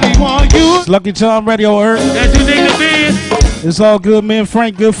why I only want you. It's Lucky Charm Radio, Erk. That's you think the is. It's all good, me and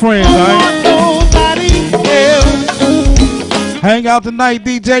Frank, good friends, all right? Nobody else. Hang out tonight,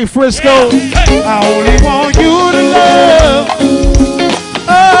 DJ Frisco. I only want you to love.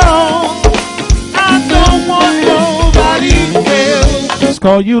 Oh, I don't want nobody else. It's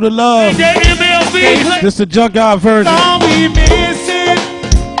called You to Love. This the Junkyard version. Don't be missing.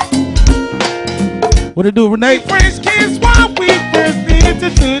 What it do, Renee? French kiss while we first did the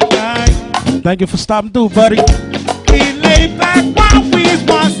good night. Thank you for stopping through, buddy. We lay back while we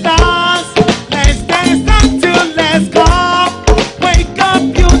watch stars. Let's dance until let's call. Wake up,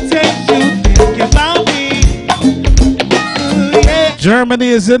 you take you think about me. Ooh, yeah. Germany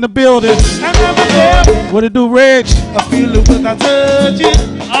is in the building. I never felt What it do, Reg? a feeling without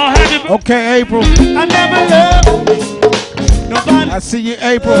touching. Okay, April. I never loved nobody. I see you,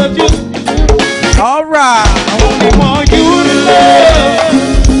 April. Loved you. All right. I only want you to love.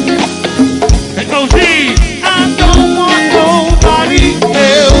 OG. I don't want nobody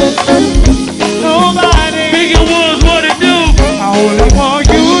else. Nobody. Big and Woods, what it do? I only want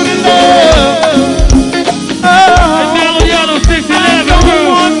you to love. Oh, And now Yellow 611 I don't crew.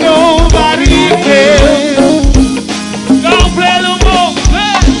 want nobody else. Go play a little more.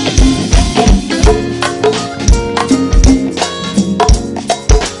 Hey.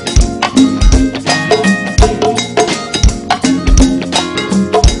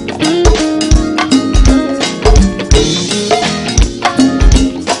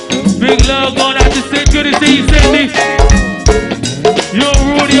 Big love going out to Sid. Good to see you, Cindy. You're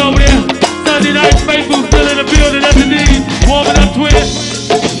Rudy over there. Sunday night, Facebook still in the building. That's the need. Warming up, twin.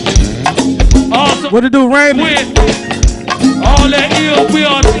 Awesome. What it do, Randy? Win. All that ill, we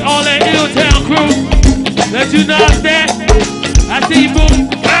on all that ill town crew. Let you know that. I see you, boom.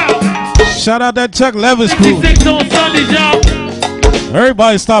 Out. Shout out that Chuck Levis crew. 56 on Sundays, y'all.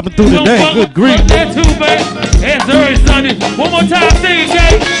 Everybody's stopping through today. Good grief. That too, man. It's every Sunday. One more time, sing it,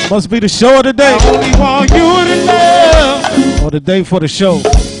 Jay. Must be the show of the day. I only want you to love. Or the day for the show.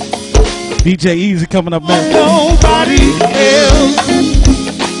 DJ Easy coming up next. Nobody else.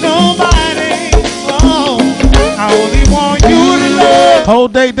 Nobody. Oh, I only want you to love. Whole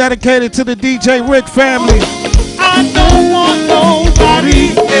day dedicated to the DJ Rick family. I don't want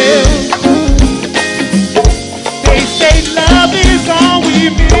nobody else. They say love is all we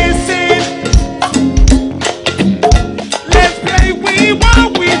missing. Let's play we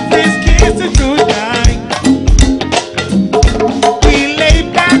while we frisk kiss a good night. We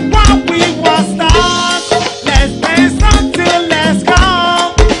lay back while we watch stars. Let's dance until let's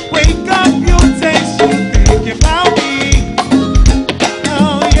call. Wake up, you taste you think about me.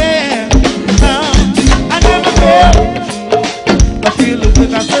 Oh yeah. I never felt a feeling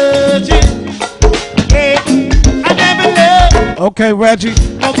without Okay, Reggie.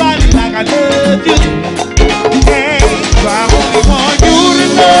 Nobody like I love you. Hey, I only want you to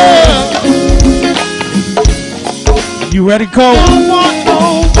love. You ready, Cole? I don't want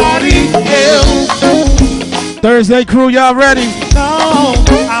nobody else. Thursday crew, y'all ready? No,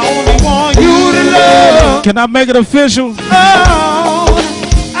 I only want you to love. Can I make it official? Oh,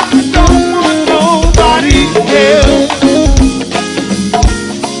 I don't want nobody else.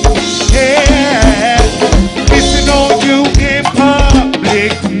 Yeah, kissing on you in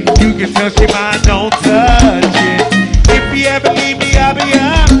public. You can touch your mind, don't touch it. If you ever leave me, I'll be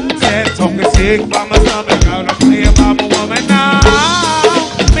upset. Talking sick by my stomach, gonna play about my woman now.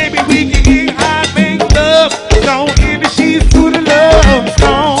 Maybe we can get high, make love. Don't end the sheets to the love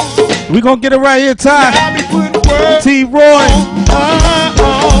song. We gonna get it right here, Ty. I'll be putting words T-Roy.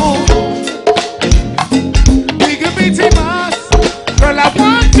 We can be T-Moss. Girl, I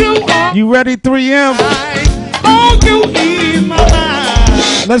want you all. You ready, 3M? Oh, you in my mind.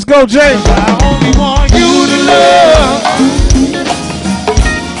 Let's go, Jay. I only want you to love.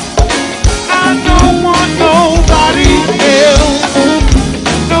 I don't want nobody else.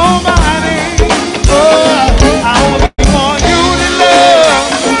 Nobody. Oh, I only want you to love.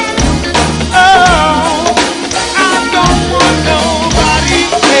 Oh, I don't want nobody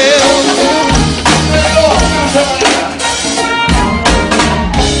else.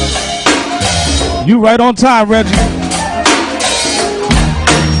 You right on time, Reggie.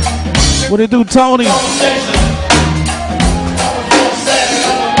 What it do, Tony?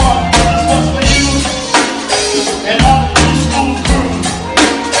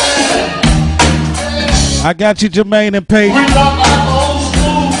 I got you, Jermaine and Peyton.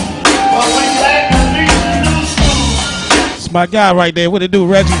 It's my guy right there. What it do,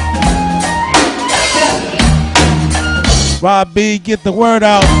 Reggie? Rob B, get the word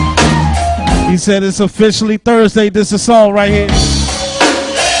out. He said it's officially Thursday. This is a song right here.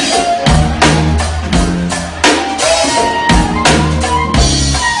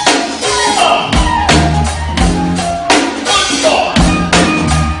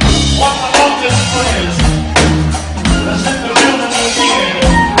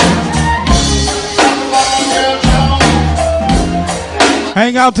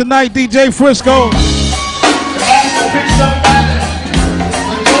 Hang out tonight, DJ Frisco.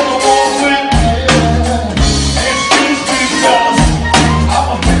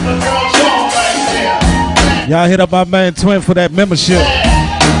 Y'all hit up my man Twin for that membership.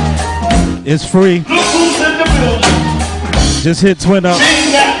 It's free. Just hit Twin up.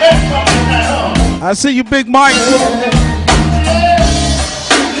 I see you, Big Mike.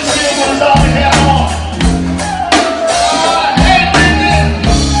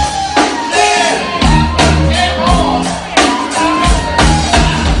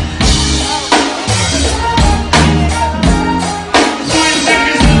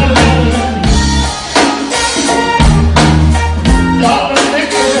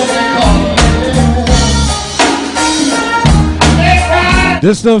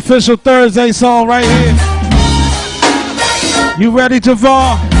 This is the official Thursday song right here. You ready,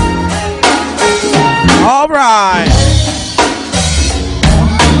 Javon? All right.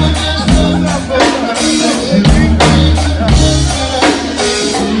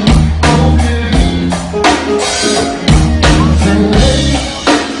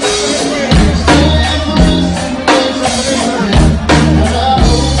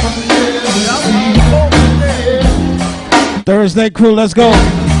 Thursday crew, let's go.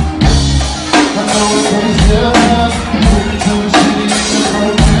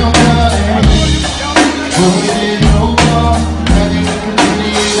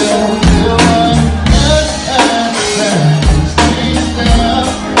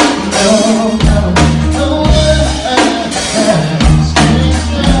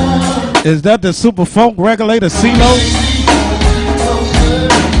 Is that the Super Funk Regulator CeeLo?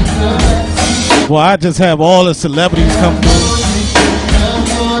 Well, I just have all the celebrities come through.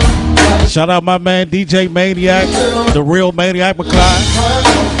 Shout out my man DJ Maniac, the real Maniac McClyde.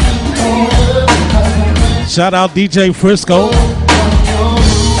 Shout out DJ Frisco.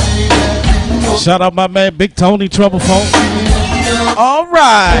 Shout out my man Big Tony Trouble Phone. All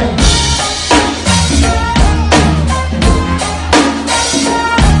right.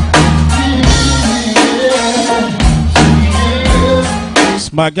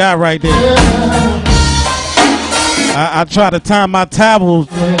 It's my guy right there. I try to time my travels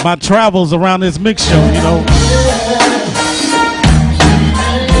around this mix show, you know.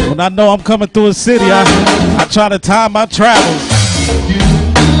 When I know I'm coming through a city, I try to time my travels.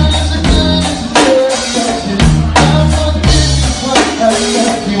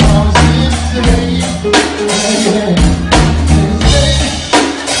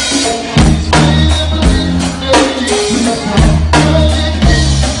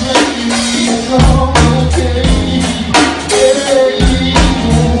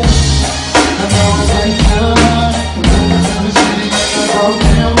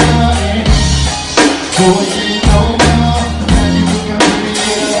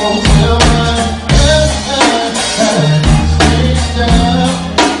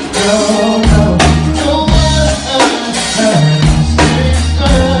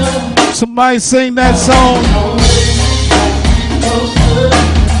 Somebody sing that song.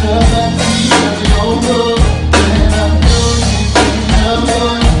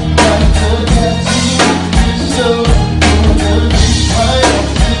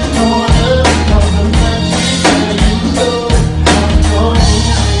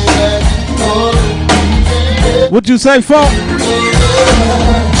 What'd you say, folk?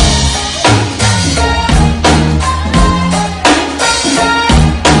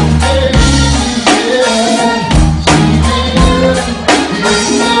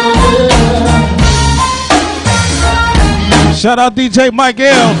 Shout out DJ Mike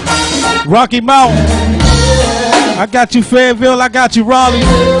L, Rocky Mountain. I got you Fayetteville, I got you Raleigh.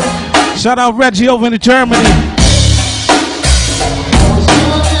 Shout out Reggie over in Germany.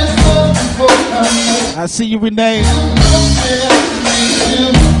 I see you, Renee.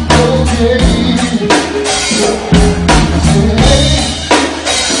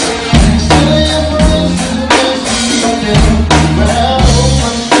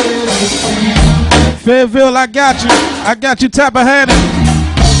 Fayetteville, I got you. I got you, Tappahannock.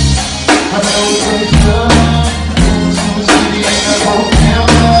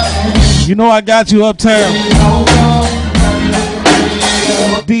 You know I got you, Uptown.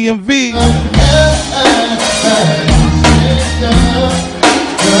 DMV.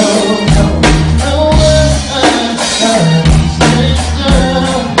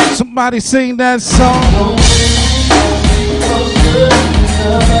 Somebody sing that song.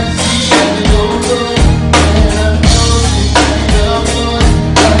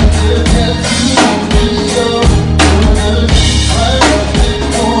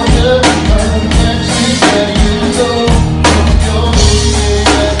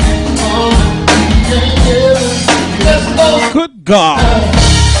 Good God.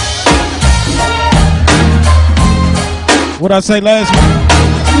 What I say last week?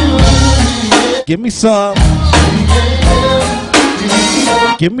 Give me some.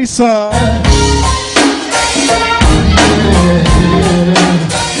 Give me some.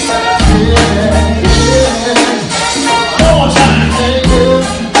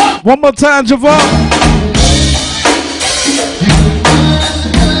 One more time, Javon.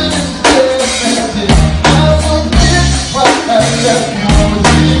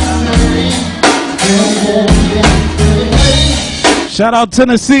 Shout out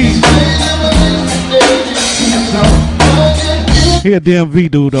Tennessee. Here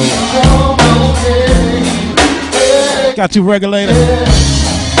DMV dude though. Got you, Regulator.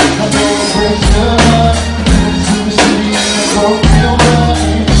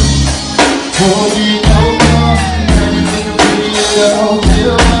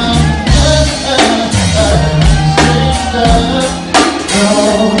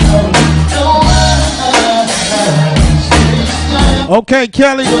 Okay,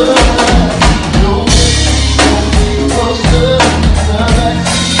 Kelly.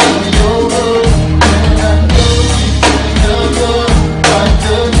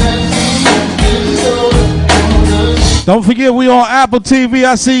 Don't forget we on Apple TV.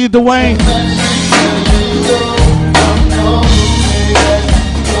 I see you, Dwayne.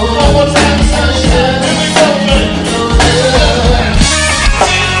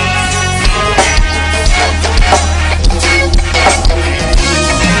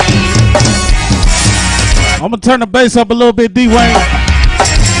 I'm gonna turn the bass up a little bit, D-Wayne.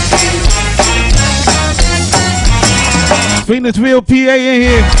 Phoenixville, PA in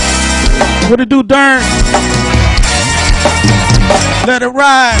here. What it do, Dern? Let it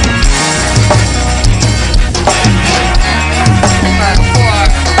ride.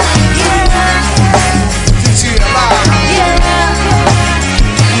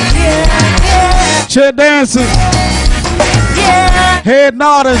 Chair dancers. Head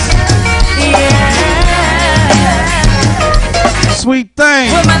nodders. Sweet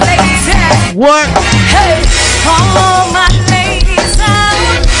thing. Where my ladies at? What? Hey, all my ladies out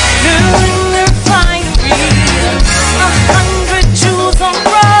doing their finery. 100 jewels on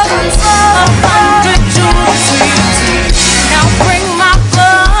rose, 100 jewels sweet. Now bring my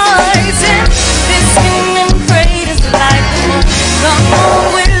boys in. This human freight is like come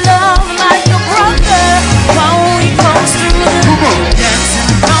on with love like a brother. While we coast through the night,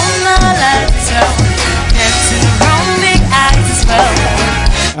 dancing on the lights out, dancing around big eyes as well.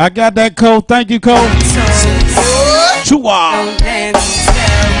 I got that, Cole. Thank you, Cole. Chua.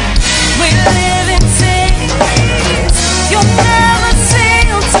 We live in cities you'll never see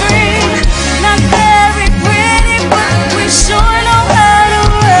on screen. Not very pretty, but we sure know how to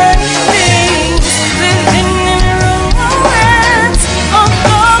run things. Living in romance,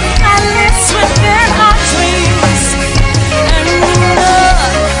 although that lives within our dreams. And love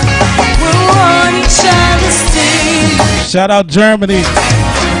Shout out Germany.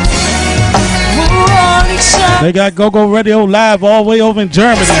 They got Go-Go Radio live all the way over in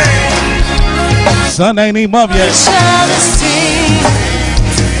Germany. Sun ain't even up yet.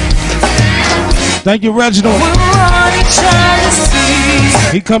 Thank you, Reginald.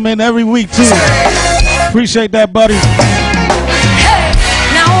 He come in every week too. Appreciate that, buddy. Hey,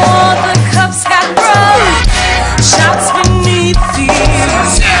 now all the cups got broke. Shots beneath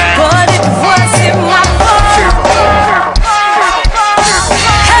these, but it wasn't my fault.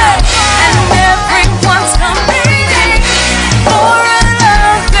 Hey, and everyone's competing for a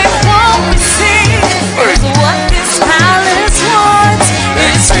love they won't receive. 'Cause what this palace wants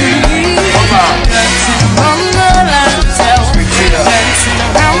is me. Dancing from the lantern, dancing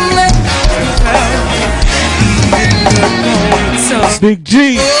around the Big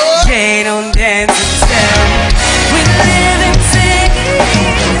G. They don't dance and tell. We live in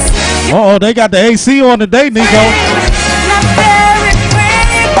cities. Oh, they got the AC on today, Nico. Not very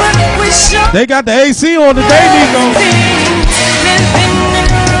pretty, but we sure They got the AC on today, Nico. living in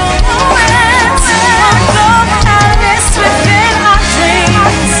romance. Although Alice within our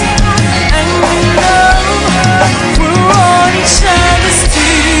dreams. And we know we're on each other's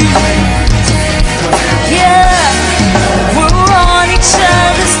team. Yeah, we're on each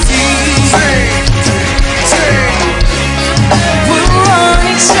other's team. We're on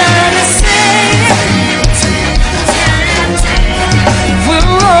each other's team. We're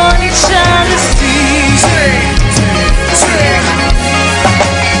on each other's team.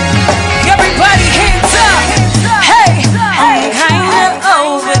 Everybody hands up. Hey, I'm kinda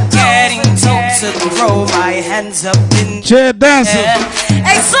over getting told to throw my hands up in Chair dancer.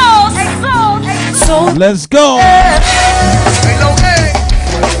 exhaust. So Let's go.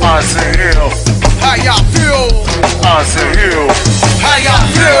 Austin Hill, how y'all feel? Austin Hill, how y'all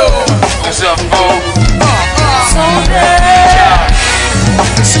feel? What's up, folks?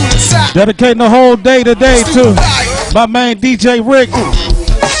 Dedicating the whole day today to my man DJ Rick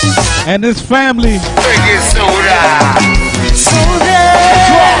and his family.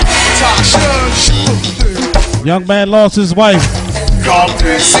 Young man lost his wife.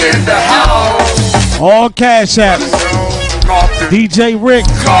 All cash apps. DJ Rick.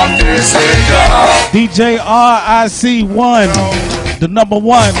 DJ RIC1. The number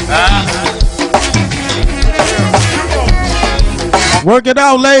one. Work it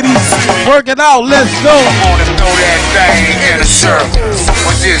out, ladies. Work it out. Let's go. Throw that thing in a circle.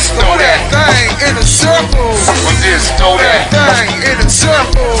 Just throw that thing in a circle. Just throw that thing in a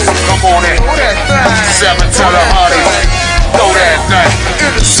circle. Come on in. Throw that thing. 7 to the honey. Throw that thing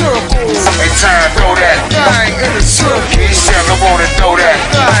in a circle. Hey, turn, throw that thing in a circle. Come on and throw that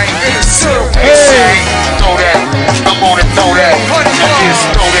thing in a circle. Hey, throw that. Come on and throw that. Just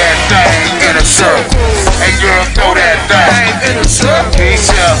throw that thing in a circle. Hey, girl, throw that thing in a circle.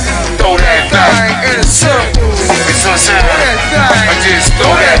 Throw that thing in a circle. It's a sound. Just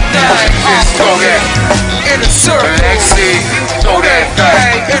throw that thing. Just throw that in a circle. Lexi, throw that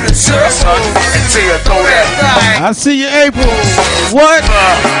thing in a circle. Until you throw that thing. I see you, April. What?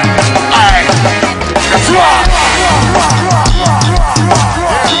 Alright. Drop.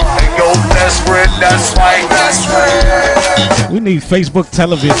 And your best friend, that's right. Best friend. We need Facebook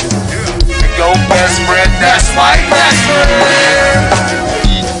television. And your best friend, that's right. Best friend.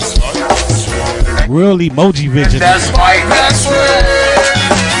 Real emoji vision. That's right. Best friend.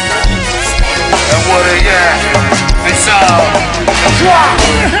 And what a it's drop. What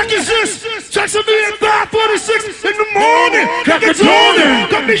the heck is this? Texting me at 5:46 in the morning. Got me yawning,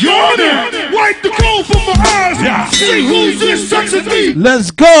 got me yawning. Wipe the cold from my eyes. See who's this texting me?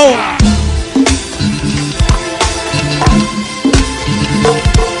 Let's go.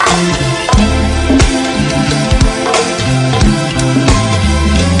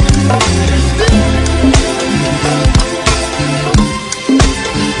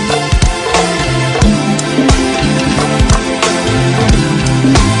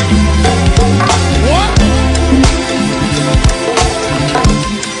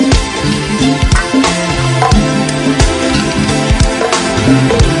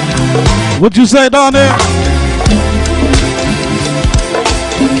 What you say down there?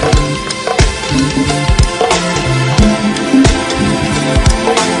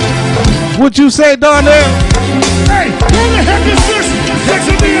 What you say down there? Hey, who the heck is this?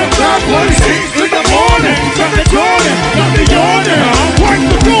 Texting me at 5:46 in the morning. Got me yawning, got me yawning. Wipe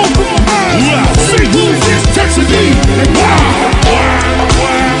the cold from my eyes. See who's this texting me? And wow.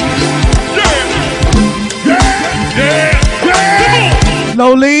 Yeah.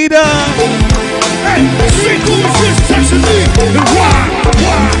 Lolita. Hey, see who's this texting me? And why?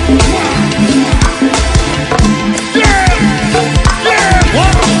 Yeah.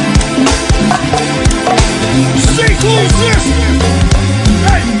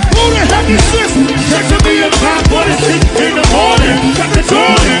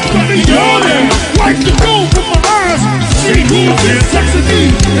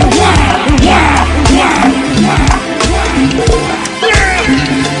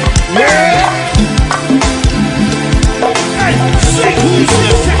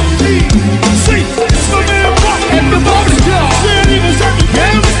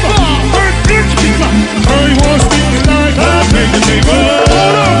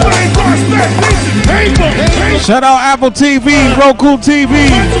 Shout out Apple TV, Roku TV,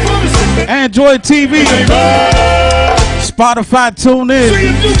 Android TV, Spotify, tune in. See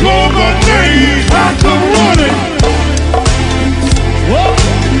if you call my name, I come running. Whoa.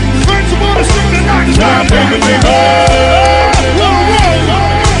 Friends want to spend the night time, baby, baby.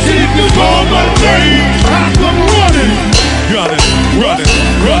 See if you call my name, I come running. Running.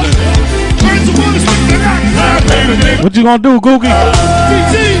 Friends want to spend the night time, baby, baby. What you gonna do, Googie?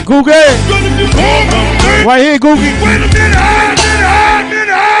 Googie! Right here, Googie. Wait a minute,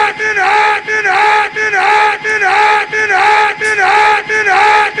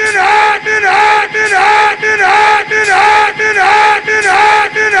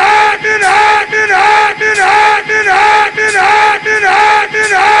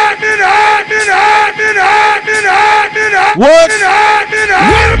 What?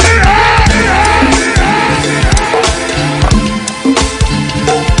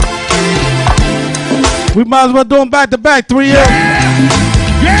 We might as well do them back to back, 3 years.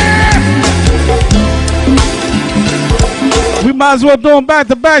 We might as well do them back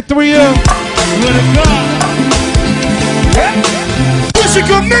to back, 3 years. When she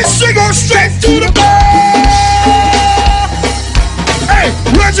come in, she go straight to the bar. Hey,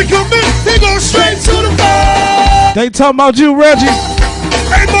 when she come in, he go straight to the bar. They talking about you, Reggie.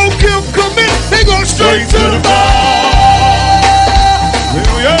 Hey, Mo Kim come in, he go straight to the bar.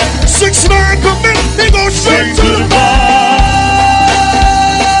 6 9 come in, he go straight to the bar.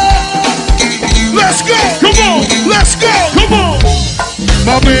 Let's go, come on, let's go, come on.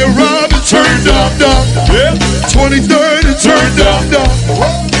 My man Robin turned up, yeah. 23rd and turned up.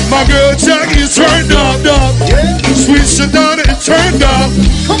 My girl Jackie is turned up, yeah. Sweet Shadonna is turned up.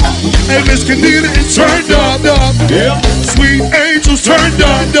 And Miss Kanita is turned up, yeah. Sweet Angel's turned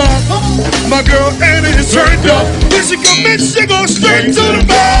up. My girl Anna is turned up. When she come in, she go straight to the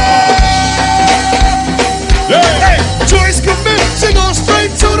bar. Hey, Joyce come in, she go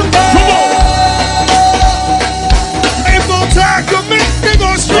straight to the bar. Come on. April Ty come in, they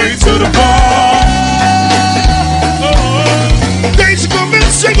go straight to the bar. Daisy come in,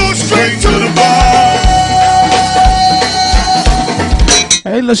 she go straight to the bar.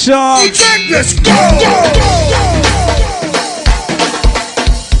 Hey, LaShawn. Let's go.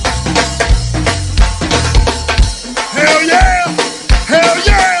 Hell yeah, hell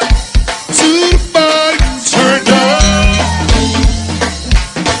yeah. To the body, turned up.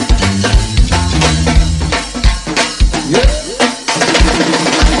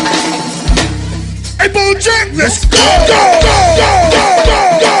 Hey, Bojack, let's go.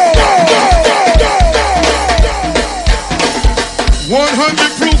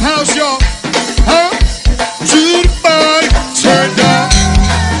 100 proof house, y'all. Huh? To the body, turned up.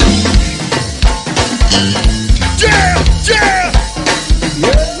 Yeah.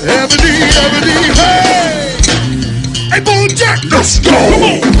 Ebony, hey. Hey, Bojack, let's go. Come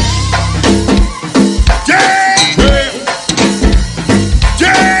on. Yeah.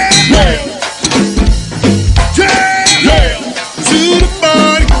 To the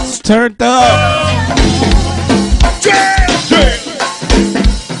body, Turned up.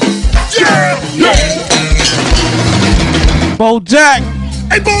 Bojack.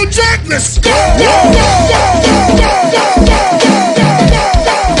 Hey, Bojack, let's go.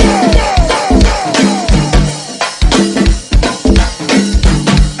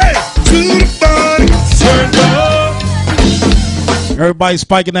 Hey, to the body, turned up. Everybody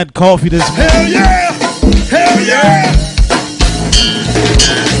spiking that coffee this morning. Hell yeah.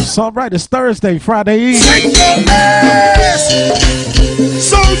 It's all right. It's Thursday, Friday Eve. Shake your ass.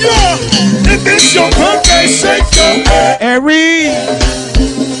 So yeah, if it's your birthday, shake your ass. Harry.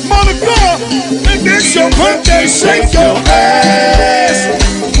 Monica, if it's your birthday, shake your ass.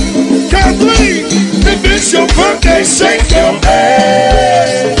 Kathleen, if it's your birthday, shake your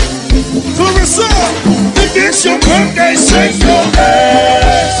ass. Clarissa, if it's your birthday, shake your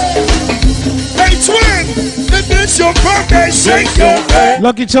ass. Hey twin, if it's your birthday, shake your ass.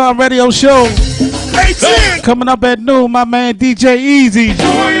 Lucky Charm Radio Show. Hey twin, Coming up at noon, my man DJ Easy.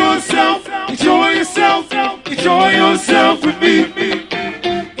 enjoy yourself with me.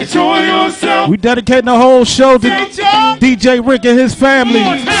 Enjoy yourself. We dedicating the whole show to DJ Rick and his family.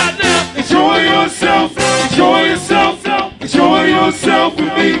 Enjoy yourself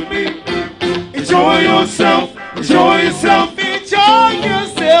with me. Enjoy yourself.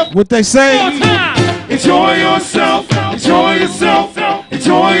 What they say? Enjoy yourself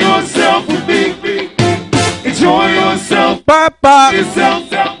with me. Enjoy yourself. Bop, bop.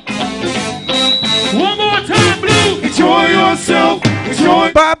 One more time, Blue. Enjoy yourself.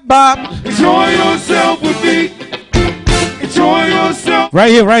 Bop, bop. Enjoy yourself with me. Enjoy yourself.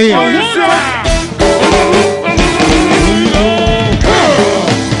 Right here. Enjoy yourself.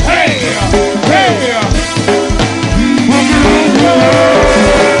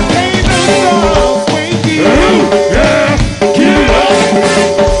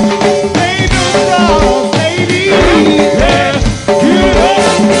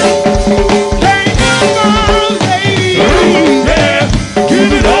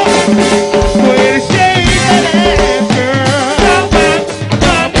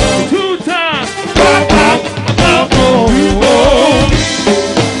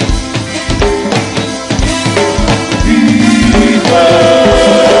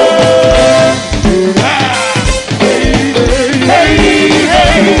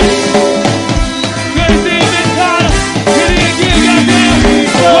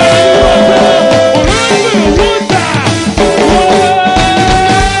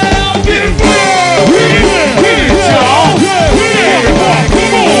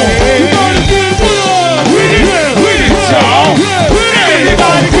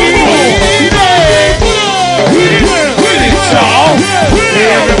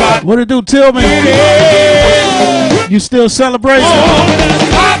 it do, Tillman? You still celebrating?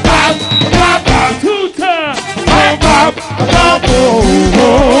 Pop, pop, pop, pop, 2 times. Pop, pop, pop,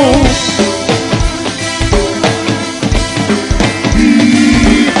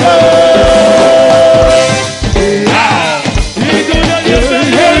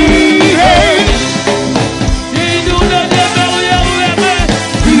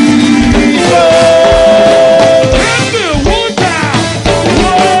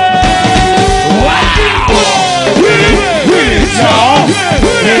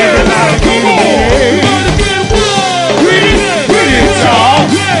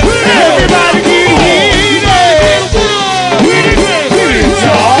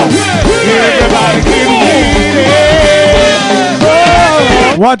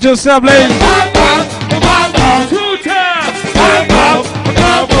 Watch yourself, ladies. 2 times.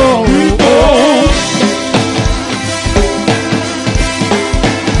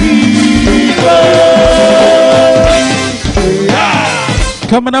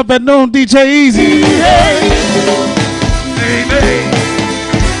 Coming up at noon, DJ Easy.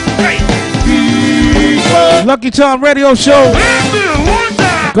 Lucky Charm Radio Show.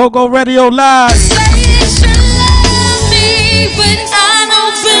 Go Radio Live. Say that you love me, but I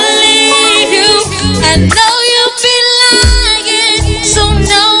don't believe you. I know you've been lying, so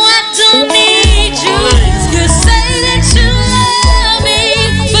no, I don't need you. You say that you love me,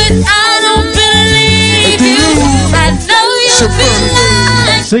 but I don't believe you. I know you've been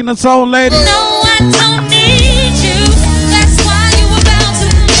lying. Sing the song, lady. No, I don't need you. That's why you about to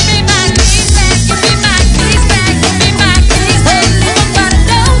give me my keys back. Give me my keys back. Give me my keys back. Leave them by the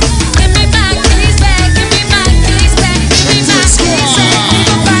door. Give me my keys back. Give me my keys back. Give me my keys back. Leave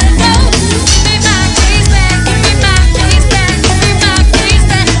them by the door. Give me my keys back. Give me my keys back. Give me my keys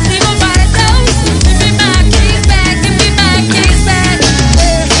back. Leave them by the door. Give me my keys back. Give me my keys back.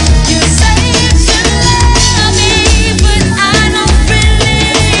 You say that you love me, but I don't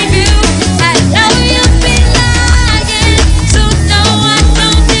believe you. I know you've been lying, so no, I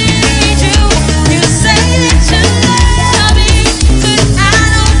don't need you. You say that you love me, but I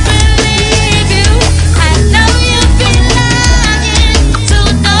don't believe you. I know you've been lying, so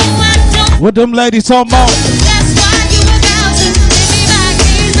no, I don't. What them ladies talking about? That's why you about to give me my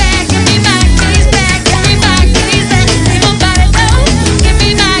keys back. Give me my keys back. Give me my keys back. Leave them by the door. Give me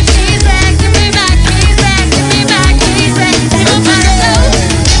my keys back. Give me my keys back. Give me my keys back. Leave them by the door.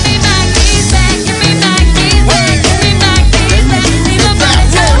 Give me my keys back. Give me my keys back. Give me my keys back. Leave them by the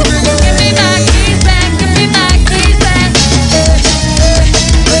door. Give me my keys back. Give me my keys back.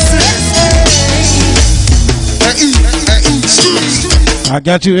 I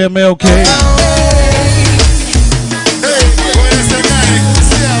got you, MLK.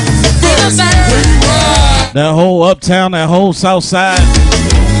 That whole uptown, that whole south side.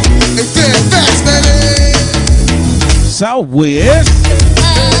 Southwest.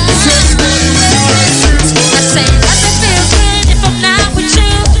 I say nothing feels good if I'm not with you.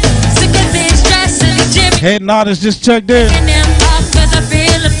 Sick of being stressed and Jimmy. Head nodders just checked in. And them off 'cause I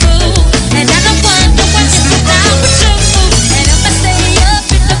feel a fool. And I don't wonder what if I'm not with you. And I'ma stay up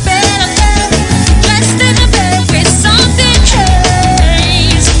in the bed all day, dressed in the bed with something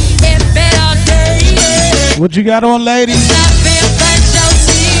haze. In bed all day, yeah. What you got on, ladies? Nothing but your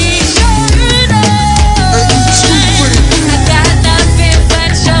t-shirt on. I got nothing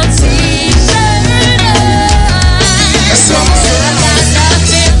but your t-shirt on. I got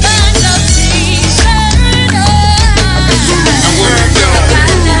nothing but your t-shirt on. I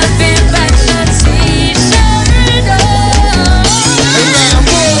got nothing but your t-shirt on.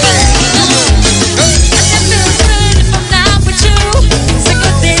 Nothing feels good if I'm not with you. Sick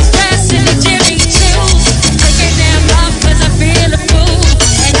of this dress and the Jimmy shoes. Taking them off 'cause I feel a fool.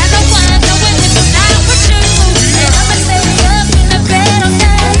 And I don't wanna know it if I'm not with you. And I'ma stay up in the bed all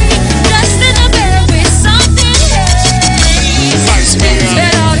day, dressed in the bed with something haze. In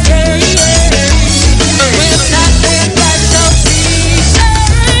bed all day, yeah. With nothing but your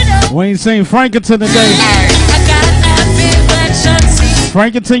t-shirt on. We ain't seen Frankenton today. I got nothing but your t-shirt.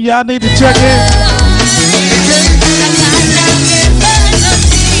 Frankenton, y'all need to check in. I got nothing but your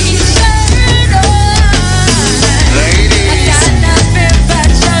t-shirt on. I got nothing but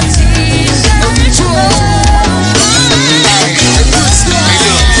your t-shirt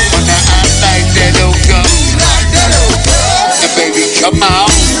Come on.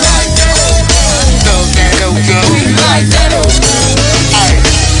 Love that old girl. like that old girl. Ay,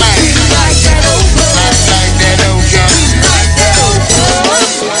 ay. Like that old girl. Like that old girl. Like that old girl.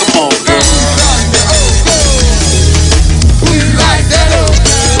 Come on, girl. Like that old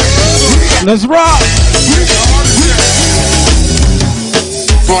girl. Let's rock.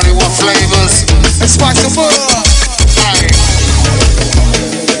 21 flavors. And spice them up.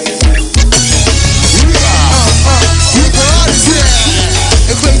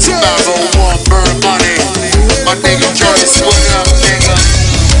 Burn money. My nigga Joyce, what up, nigga?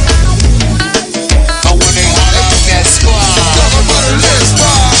 I when they hot up in that squad. Let's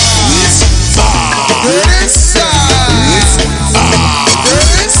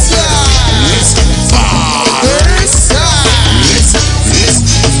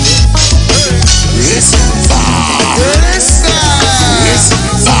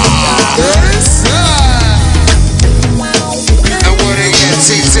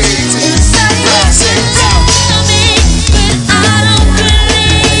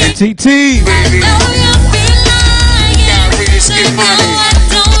TT. Baby, gotta really skip money.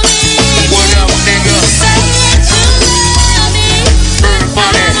 What up, nigga? Burn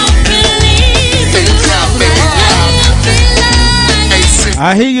money. Take it out, baby.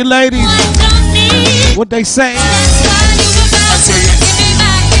 I hear you, ladies. What they say? I tell you.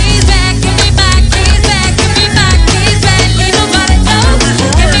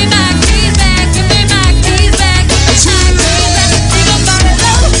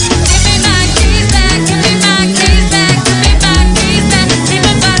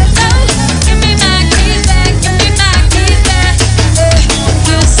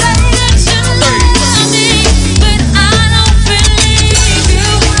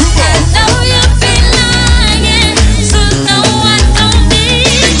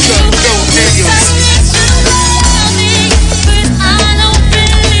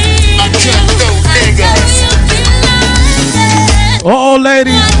 Uh-oh,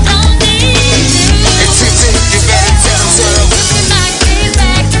 ladies.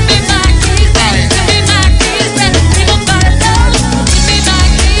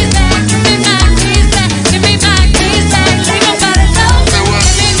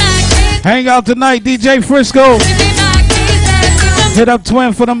 Hang out tonight, DJ Frisco. Hit up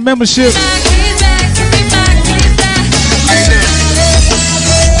Twin for the membership.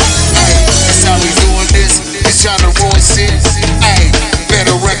 That's how we doing this. It's trying to ruin shit. Hey,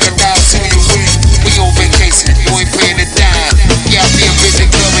 better recognize who you with. We on vacation, you ain't paying a dime. Yeah, be a busy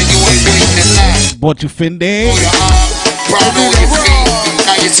club and you ain't waiting in line. Bought you Fendi. On your arm, brown on your feet.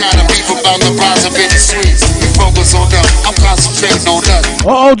 Now you're trying to beef about the bars up in the streets. You focus on them, I'm concentrating on nothing.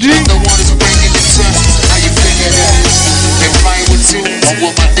 Uh-oh, G. I'm the one that's bringing the trust. How you figure that? Been fighting with you, or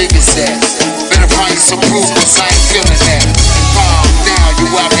where my niggas at? Better find you some proof, cause I ain't feeling that. Calm down, you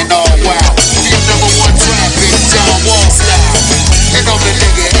acting all wild. Be a #1 trap, big John Wall style. And I'm the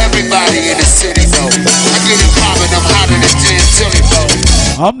nigga everybody in the city know. I get it poppin', I'm hotter than Jen Tilly, bro.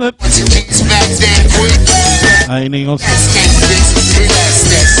 I'm the. Once you keep smack that quick, I ain't even gonna. escape this, relax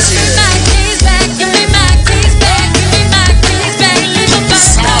that shit.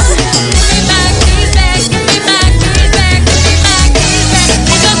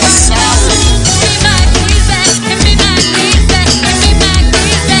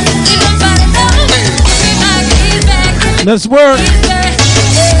 Let's work.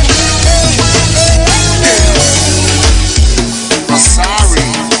 I'm sorry.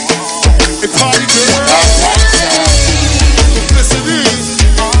 Hey, party girl. I apologize. Listen in.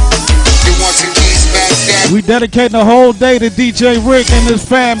 You want to ease back that? We dedicating the whole day to DJ Rick and his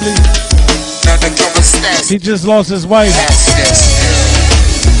family. Undercover stats. He just lost his wife. Let's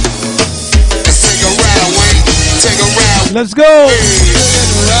take a round, Wayne. Take a round. Let's go. Say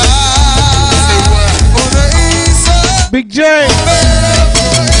what? Big J.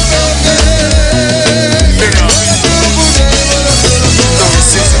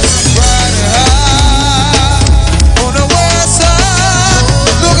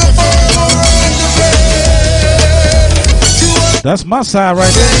 That's my side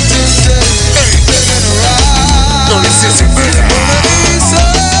right there.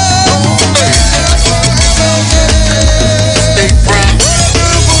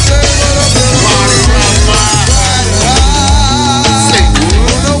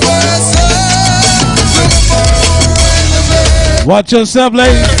 Watch yourself,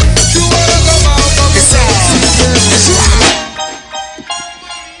 ladies.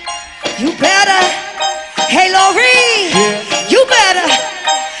 You better, hey Lori, you better,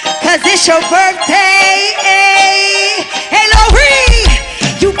 cause it's your birthday. Hey Lori,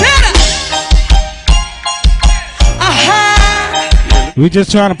 you better. We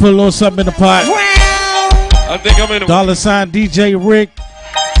just trying to put a little something in the pot. I think I'm in a $ DJ Rick,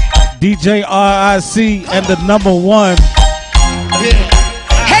 DJ RIC, and the #1.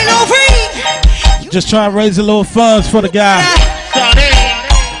 Hey Lori, Just trying to raise a little funds for the guy.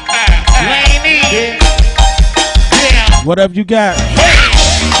 Whatever you got.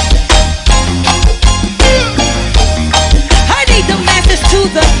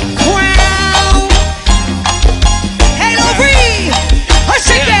 the ground. Hey, Loree,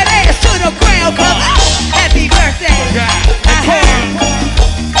 shake that ass to the ground, come on. Happy birthday.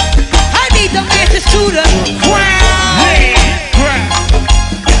 I need the matches to the ground. Hey,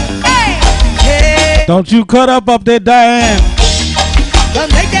 yeah. Don't you cut up there, Diane.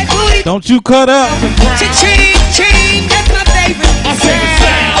 Make that booty. Don't you cut up. Cha-ching, ching, that's my favorite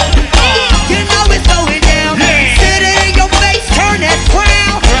sound. You know it's going down. Sit it in your face, turn that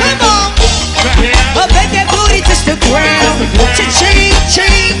crown. Come on. Make that booty touch the ground. Cha-ching,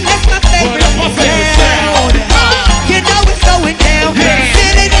 ching, that's my favorite sound. You know it's going down.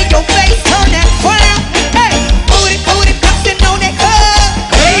 Sit it in your face, turn that crown. Hey, booty, booty, bustin' on that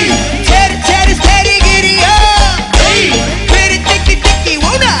cup. Hey, teddy, teddy, steady, giddy up. Hey, pretty, thicky, thicky,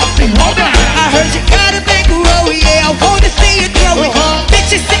 won't up. I heard you got a big roll, yeah. I wanna see you throw it.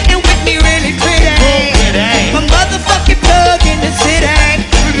 Bitches sitting with me really pretty. My motherfucking plug in the city.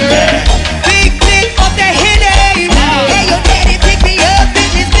 Big dick off that Henny. Hey, your daddy pick me up,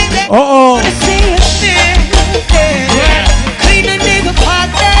 bitches think that. Uh-oh. Wanna see you spin. Clean a nigga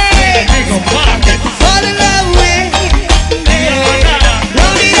pocket. Fall in love with.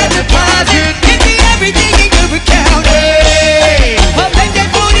 Load it up deposit. Give me everything in your account. I'll make that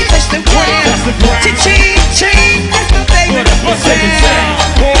booty touch the ground. Cha-ching, ching, that's my favorite sound.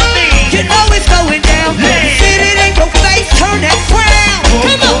 You know it's going down. Sit it in your face, turn that crown.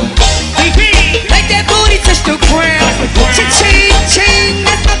 Come on. Make that booty touch the ground. Cha-ching, ching,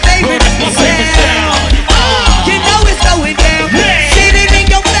 that's my favorite sound. You know it's going down. Sit it in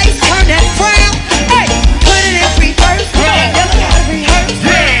your face, turn that crown. Hey, put it in reverse. Never gotta rehearse.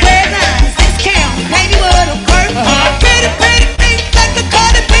 Red lines, discount, baby, what a worth. Pretty, pretty things like the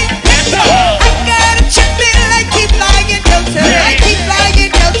Carter B. I got a chip in like keep flying Delta. I keep flying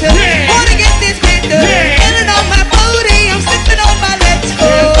Delta. Wanna get this mental. Feeling on my booty. I'm sipping on my let's go.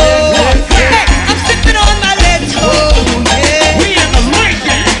 Hey, I'm sipping on my let's go. Yeah. We in the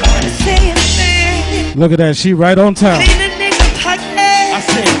weekend. Say it, man. Look at that. She right on time. Clean a nigga pocket.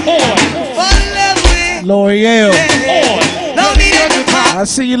 Fall in love with. L'Oreal. Load it up the pot. I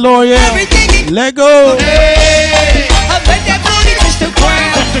see you, L'Oreal. Everything you Let go. I bet that booty touch the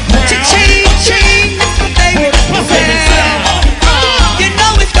ground. Cha-ching, ching, that's my favorite sound. You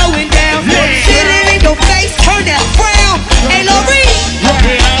know it's going down. Sit it in your face, turn that frown. Hey, Loree,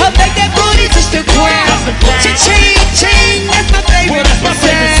 I bet that booty touch the ground. Cha-ching, ching, that's my favorite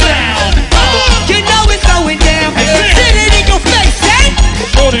sound. You know it's going down. Sit it in your face, hey.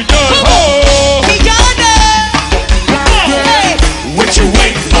 Come on, Rihanna. Hey, What you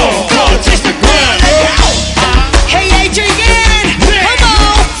waiting for? Go touch the ground. hey, Adrian, come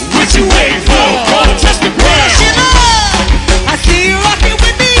on. What you waiting for? Go touch the ground. I see you rocking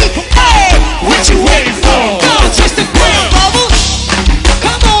with me. Hey, What you waiting for? Go touch the ground. Bubbles.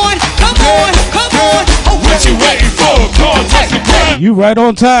 Come on, come on, come on. Oh, What you waiting for? Go touch the ground. You right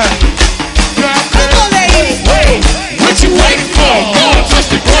on time. come on, ladies. What you waiting for? Go touch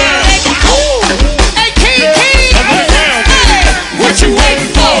the ground. Hey, King, King. Hey, What you waiting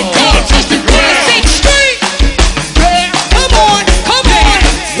for? Go touch the ground. Sixth Street. Come on, come on.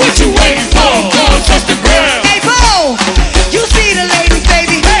 What you waiting for? Go touch the ground. Hey, Bo, you see the ladies,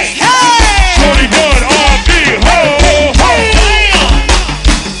 baby. Hey, hey. 21 R&B, ho, ho,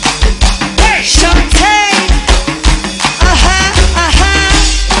 Shantae.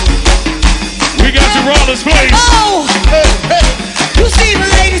 We got your Rollins place. Oh, you see the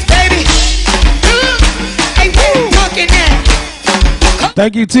ladies, baby. Hey, woo, rocking that.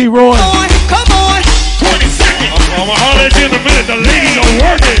 Thank you, T-Roy. Come on. 20 seconds. I'ma holler at you in a minute. The ladies are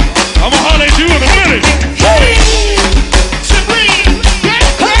working. I'ma holler at you in a minute. Hey,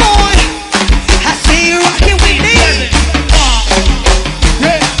 come on. I see you rocking with me.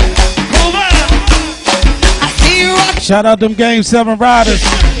 I see you rocking. Shout out them Game 7 riders.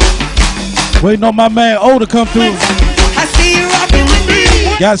 Waiting on my man O to come through. I see you rocking with me.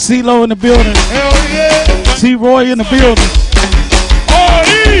 Got CeeLo in the building. Hell yeah. T-Roy in the building.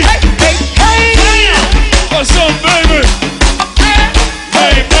 R.E. Hey, hey, hey. What's up, baby?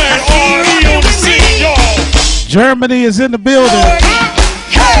 Hey, man, R.E. on the scene, y'all. Germany is in the building.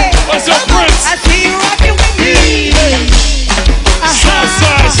 Hey, What's up, come on. Prince? I see you rocking with me.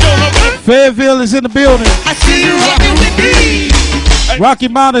 Southside showing up. Fayetteville is in the building. I see you rocking with me. Rocky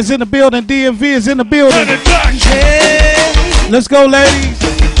Mountain is in the building. DMV is in the building. Yeah. Let's go, ladies.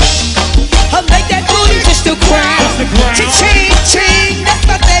 I make that booty just to ground. Ching, ching, that's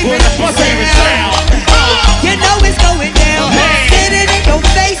my favorite sound. You know it's going down. Sit it in your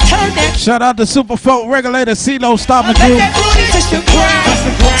face, turn that. Shout out to Super Folk Regulator CeeLo Stopping Make Crew. that booty just to ground.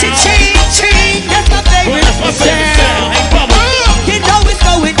 Ching, ching, that's my favorite sound. You know it's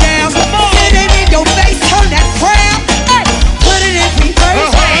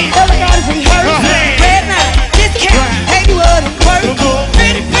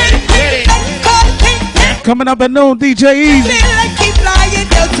Coming up at noon, DJ Easy. Keep flying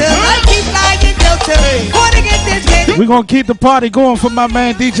Delta, I keep flying Delta. Wanna get this baby. We're going to keep the party going for my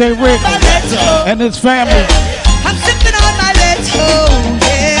man DJ Rick and his family. I'm sipping on my let's go,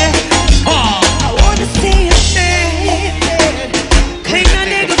 yeah. I wanna see a man clean a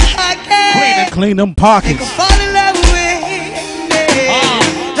nigga's pocket. Clean them pockets. Fall in love with me.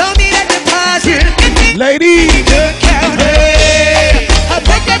 Don't need a deposit. Ladies. I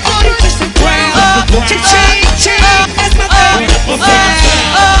break that booty to the ground. Ching, that's my baby. You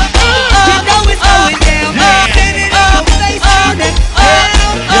know it's going down. Standing in your face on that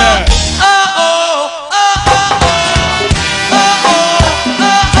ground.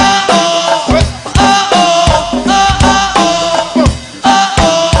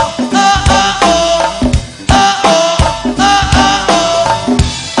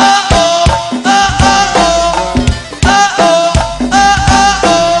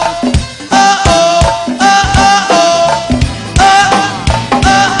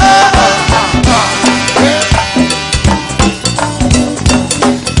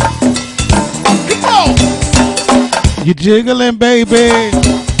 You jiggling, baby.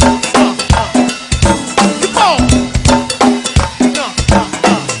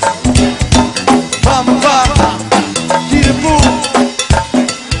 Mama, Papa, Gina Boo,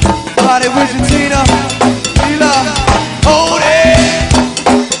 Body with your Tina, Mila, hold it.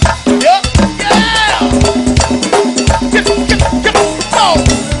 Yep, yeah.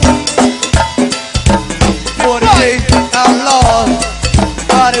 For the day, outlaws,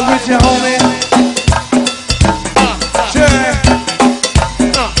 Body with your homie.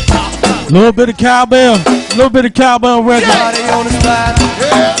 Little bit of cowbell. Little bit of cowbell record. Body on the slide.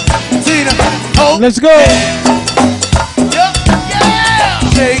 Tina, hold Let's go. Yep, yeah.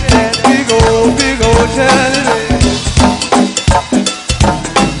 Shake that big old challenge.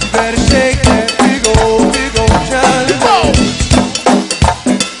 You better shake that big old challenge.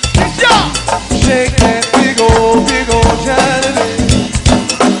 Shake that big old challenge.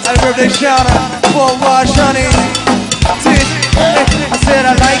 Happy birthday shout out for Wash Honey. I said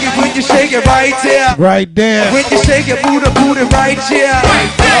I like it when you shake it right there. Right there. When you shake it, booty right here. I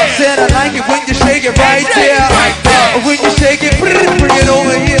said I like it when you shake it right there. When you shake it, bring it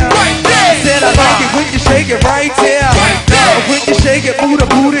over here. I said I like it when you shake it right there. When you shake it, booty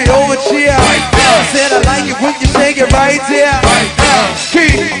over here. I said I like it when you shake it right there.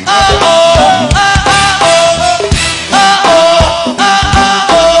 Keep.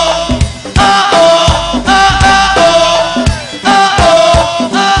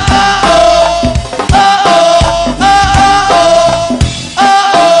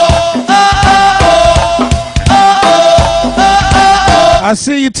 I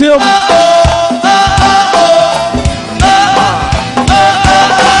see you, Tillman.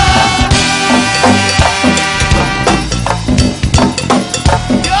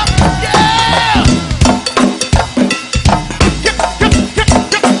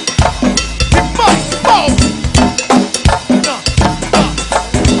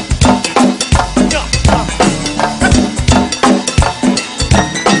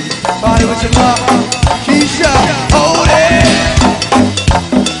 Body with your mom, Keisha, hold it.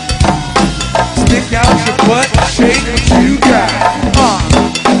 Stick out your butt, shake what you got.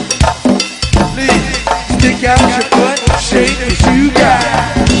 Please, stick out your butt, shake what you got.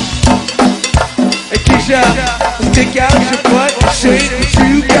 Hey Keisha, stick out your butt, shake what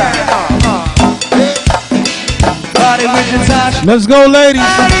you got. Body with your Tasha. Let's go, ladies.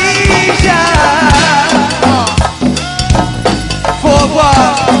 Maisha, for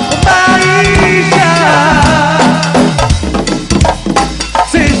what? Maisha,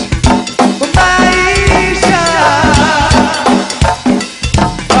 Tish, Maisha,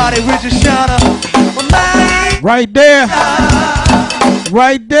 body with your Shauna, Maisha, Right there.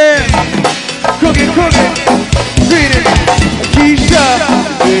 Right there. cooking, read it, Keisha,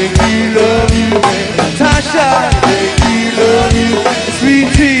 make me love you, Tasha, make me love you, Sweet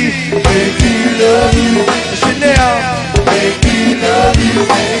Tea, make me love you, Chanel, make me love you,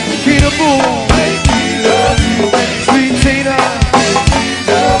 Keita Boo, make me love you, Sweet Tina, make me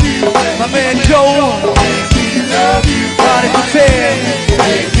love you, my man Joe, make me love you, body for Ted,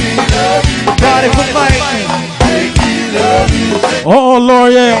 make me love you, body for Mike, make me love you, Oh,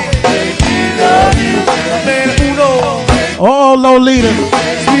 L'Oreal. make me love you, my man Uno, Oh, Lolita.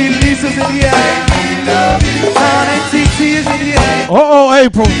 Sweet Lisa's in the eye, Town and TT is in the eye, Oh,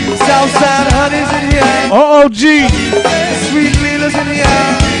 April. Southside Honey's in the eye, Oh, G. Sweet Leela's in the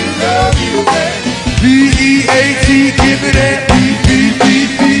eye. B-E-A-T, give it that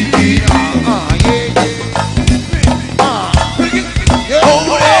B-B-B-B-B.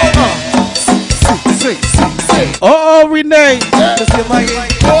 Hold it.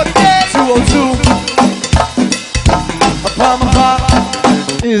 202. Upon my pop,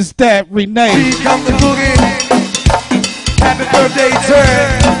 Is that Renee? here come the boogie. Happy birthday,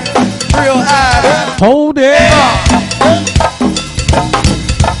 turn. Real eyes. Hold it.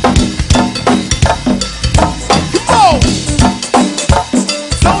 Come on.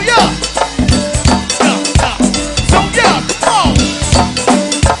 So yeah. So yeah, come on.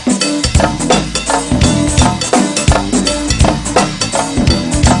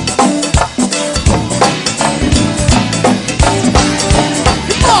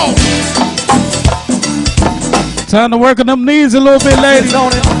 Come on. Time to work on them knees a little bit, ladies.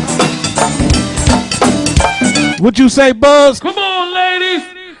 On it. What you say, Buzz? Come on, ladies.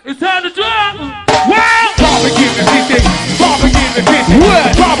 It's time to drop. Wow. Papa give me 50. Papa give me 50.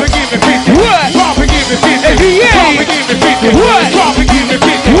 What? Papa give me 50. What? Papa give me 50. ABA. Papa give me 50. What? Papa give me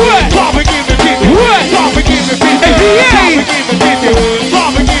 50. What? Papa give me 50. What? Papa give me 50. ABA. Papa give me 50.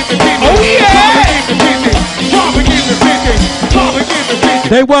 Papa give me 50. Oh, yeah. Papa give me 50. Papa give me 50. Papa give me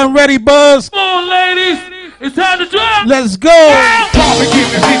 50. They wasn't ready, Buzz. Come on, ladies. It's time to drop. Let's go. Papa give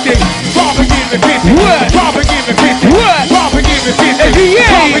me 50. Papa give me 50. What? Papa give me 50. What? Papa give me 50.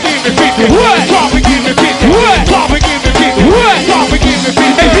 ABA. Papa give me 50. What? Papa give me 50. What? Papa give me 50. What? Papa give me 50.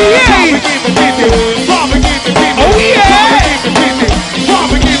 ABA. Papa give me 50. Papa give me 50. Oh, yeah. Papa give me 50.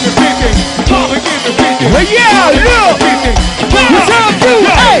 Papa give me 50. Papa give me 50. Well, yeah, look. 50. What's up, dude?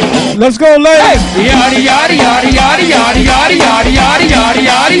 Hey. Let's go, ladies. Yada yada yada yada yada yada yada yada yada yada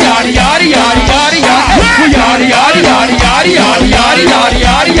yada yada yada yada yada. Yada yada yada yada yada yada yada yada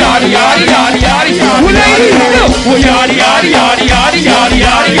yada yada yada yada. Well, ladies, look. Well, yada yada yada yada yada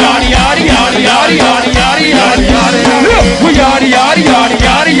yada yada yada yada yada yada yada yada. Look. Well, yada yada yada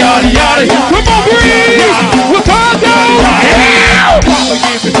yada yada yada. Come on, breathe. We're Congo. Papa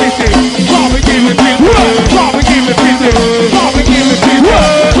give me 50. Papa give me 50. Papa give me 50. Papa give me 50.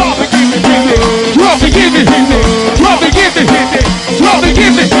 Papa give me 50. Drop it, give it. Drop it, give it. Drop it,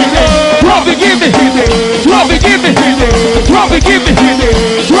 give it. Drop it, give it. Drop it, give it. Drop it, give it.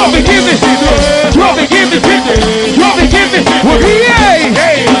 Drop it, give it. Drop it, give it. Drop it, give it. Well, hey,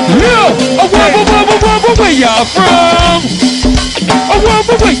 look. Where y'all from?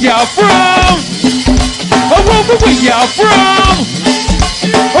 Where y'all from? Where y'all from?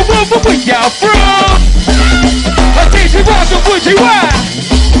 Where y'all from? I said you rockin' with you, why?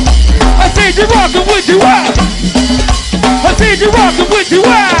 I said you rockin' with you, why? I said you rockin' with you,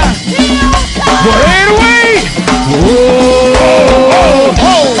 why? Go ahead away.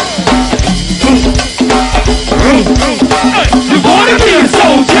 You wanna be a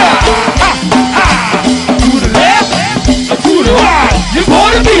soldier? To the left, to the right. You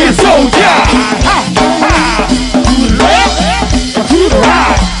wanna be a soldier? To the left, to the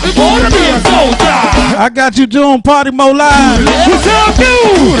right. You wanna be a soldier? I got you doing Party Mo Live. What's up,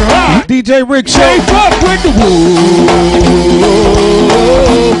 dude? DJ Rick Show. Hey, fuck with the woo.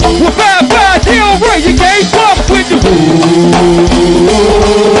 Well, 5-5 deal where you can't fuck with the woo.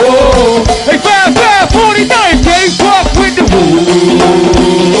 Hey, 5-5-49 can't fuck with the woo.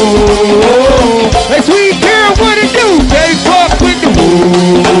 Hey, Sweet Girl, what it do? Can't fuck with the woo.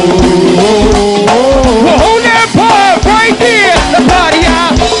 Well, hold that part right there. The party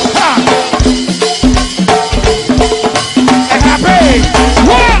out. Happy.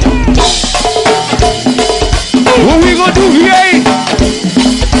 What? What we gonna do, yay?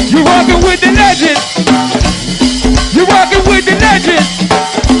 You rockin' with the legend. You rockin' with the legend.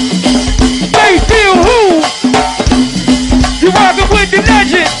 They feel who? You rockin' with the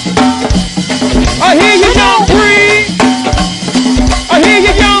legend. I hear you, young breed. I hear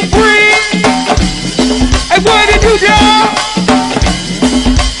you, young breed. Hey, what did you do?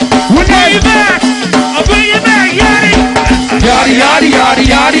 When now you back, I'll bring you back, Yachty. Yachty, yachty,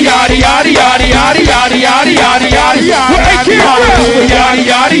 yachty, yachty, yachty, yachty, yachty, yachty, yachty, yachty, yachty, yachty. Hey, keep it. Yachty,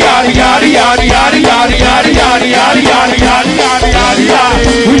 yachty, yachty, yachty, yachty, yachty, yachty, yachty, yachty, yachty, yachty, yachty, yachty, yachty.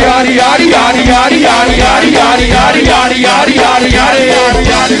 Yachty, yachty, yachty, yachty, yachty, yachty, yachty, yachty, yachty, yachty, yachty, yachty,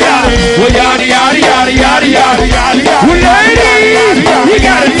 yachty, yachty. Well, yachty, yachty, yachty, yachty, yachty, yachty, yachty. Well, ladies, you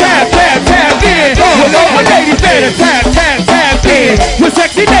gotta tap, tap, tap in. Well, all my ladies better tap, tap, tap in. Well,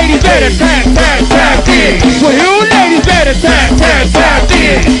 sexy ladies better tap, tap, tap in. Well, you ladies better tap, tap, tap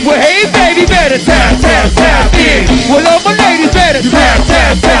in. Well, hey, baby, better tap, tap, tap in. Well, all my ladies better tap,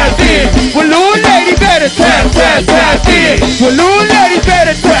 tap, tap in. Well, little lady better tap, tap, tap in. Well, little ladies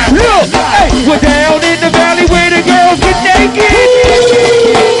better tap. Look, hey, we're down in the valley where the girls get naked.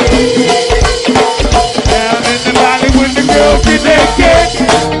 Down in the valley when the girls get naked.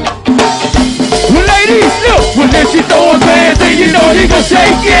 Well, ladies, look, well, if she throwing pants, then you know you gon'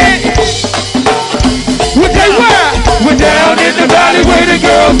 shake it. Well, tell you why, we're down in the valley where the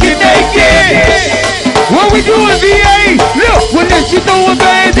girls get naked. we doing, VA? Look, when this you doing,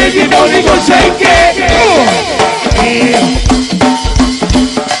 man, then you know they gon' shake it. Yeah.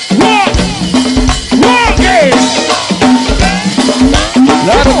 Walk, yeah.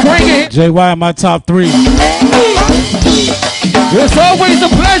 Let them bring it. JY in my top 3. It's always a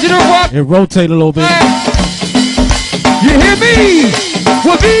pleasure to rock. It rotate a little bit. You hear me?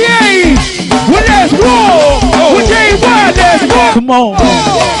 With VA, with let's roll. With JY, let's roll. Come on.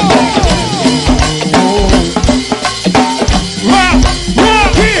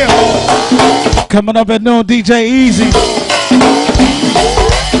 Rock here. Coming up at noon, DJ Easy.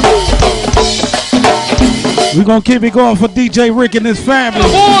 We're going to keep it going for DJ Rick and his family.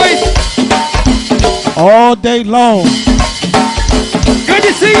 Boys, all day long. good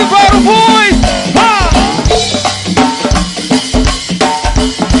to see you, brother boys.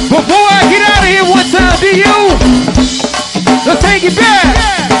 Before I get out of here one time, DU, let's take it back.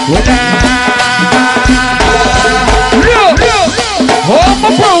 Look, all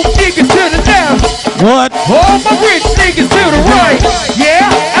my broke niggas to the left. What? All my rich niggas to the right. Yeah,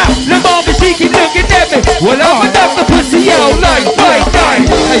 the mama she keep looking at me. Well, I'm enough to pussy out like night.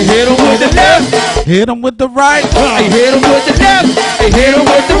 I hit him with the left. Hit him with the right. I hit him with the left. I hit him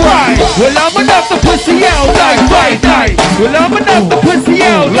with the right. Well, I'm enough to pussy out like night. Well, I'm enough to pussy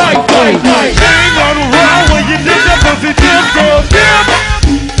out like night. Ain't gonna ride when you live that pussy dip, girl.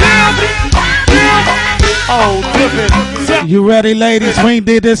 Oh, dippin'. You ready, ladies? We ain't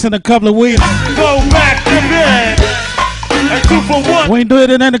did this in a couple of weeks. Go back to bed. And 2 for 1. We ain't do it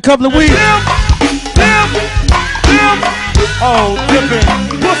in a couple of weeks. Oh, dippin'.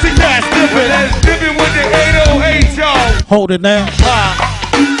 Pussy cat dippin'. Let's dippin' with the 808, y'all. Hold it now.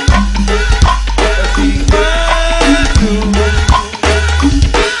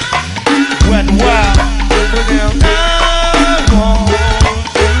 Wet and wild.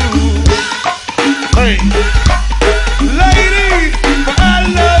 Hey. Ladies, I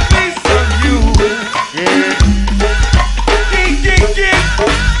love me some you. Yeah.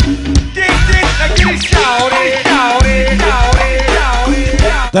 Get, now get it shouted.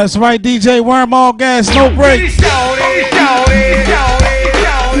 That's right, DJ Worm, all gas, no break.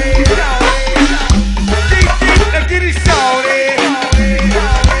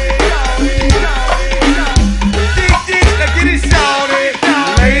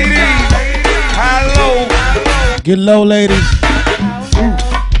 Get low, ladies.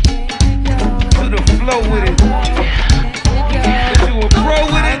 To the flow with it. If you a pro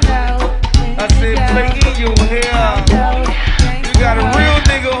with it, I said play in your hair. You got a real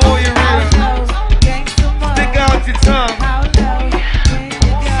nigga on your rear. Stick out your tongue.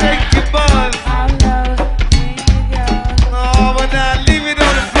 Shake your buzz. Oh, but now leave it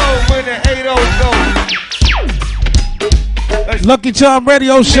on the floor when the 8 goes. Lucky Charm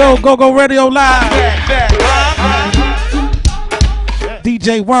Radio Show, Go Radio Live. Back.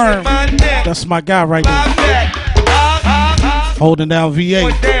 DJ Worm, that's my guy right there. Holding down VA.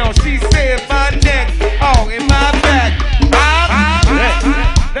 She said my neck, oh, in my back.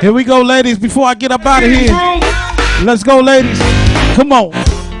 Here we go, ladies, before I get up out of here. Let's go, ladies. Come on.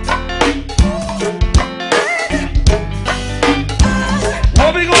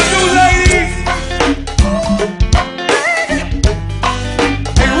 What we gonna do, ladies?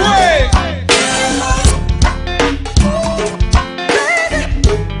 Hey, Ray!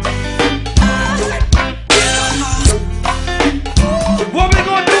 What we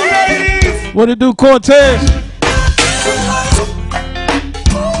gonna do, ladies? What it do, Cortez?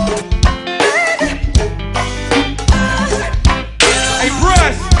 Hey,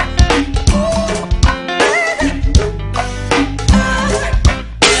 Brush!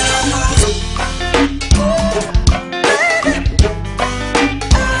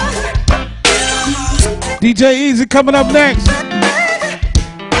 DJ Easy coming up next.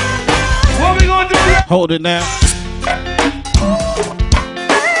 What we gonna do? Hold it now.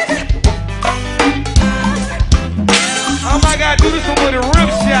 Oh my God, do this one with a rim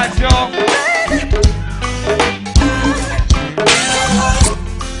shot, y'all.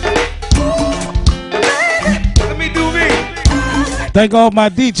 Let me do me. Thank all my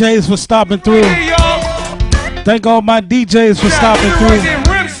DJs for stopping through. Hey, y'all. Thank all my DJs for stopping Right through. there,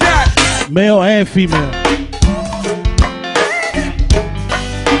 rim shot. Male and female.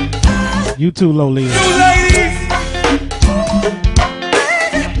 You too, Lolita. You ladies.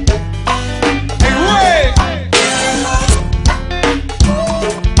 Hey,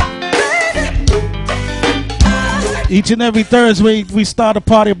 Red. Each and every Thursday, we start a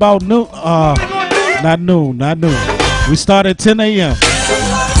party about noon. Not noon. We start at 10 a.m.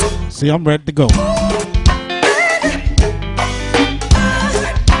 See, I'm ready to go.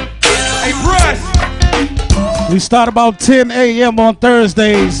 Hey, Brush. We start about 10 a.m. on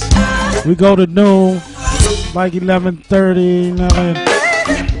Thursdays. We go to noon, like 11:30,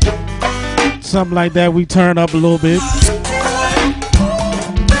 11, something like that. We turn up a little bit.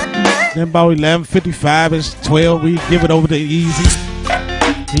 Then about 11:55, it's 12. We give it over to Easy.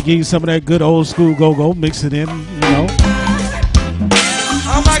 He give you some of that good old school go-go, mix it in, you know.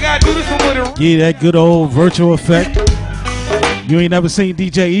 Oh my God, do this one with a... Give you that good old virtual effect. You ain't never seen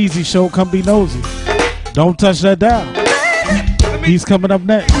DJ Easy show, come be nosy. Don't touch that dial. He's coming up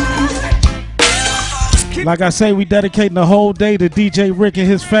next. Like I say, we dedicating the whole day to DJ Rick and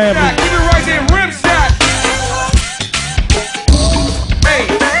his family. Keep it right there, rim shot. Hey,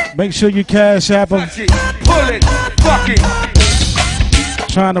 Make sure you cash app them. touch it, pull it, fuck it.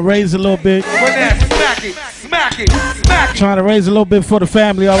 Trying to raise a little bit. When that, smack it, smack it, smack it. Trying to raise a little bit for the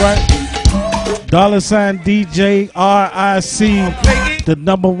family, all right? $ DJ RIC, the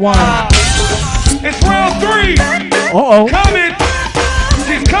number one. It's round 3. Uh-oh. Coming.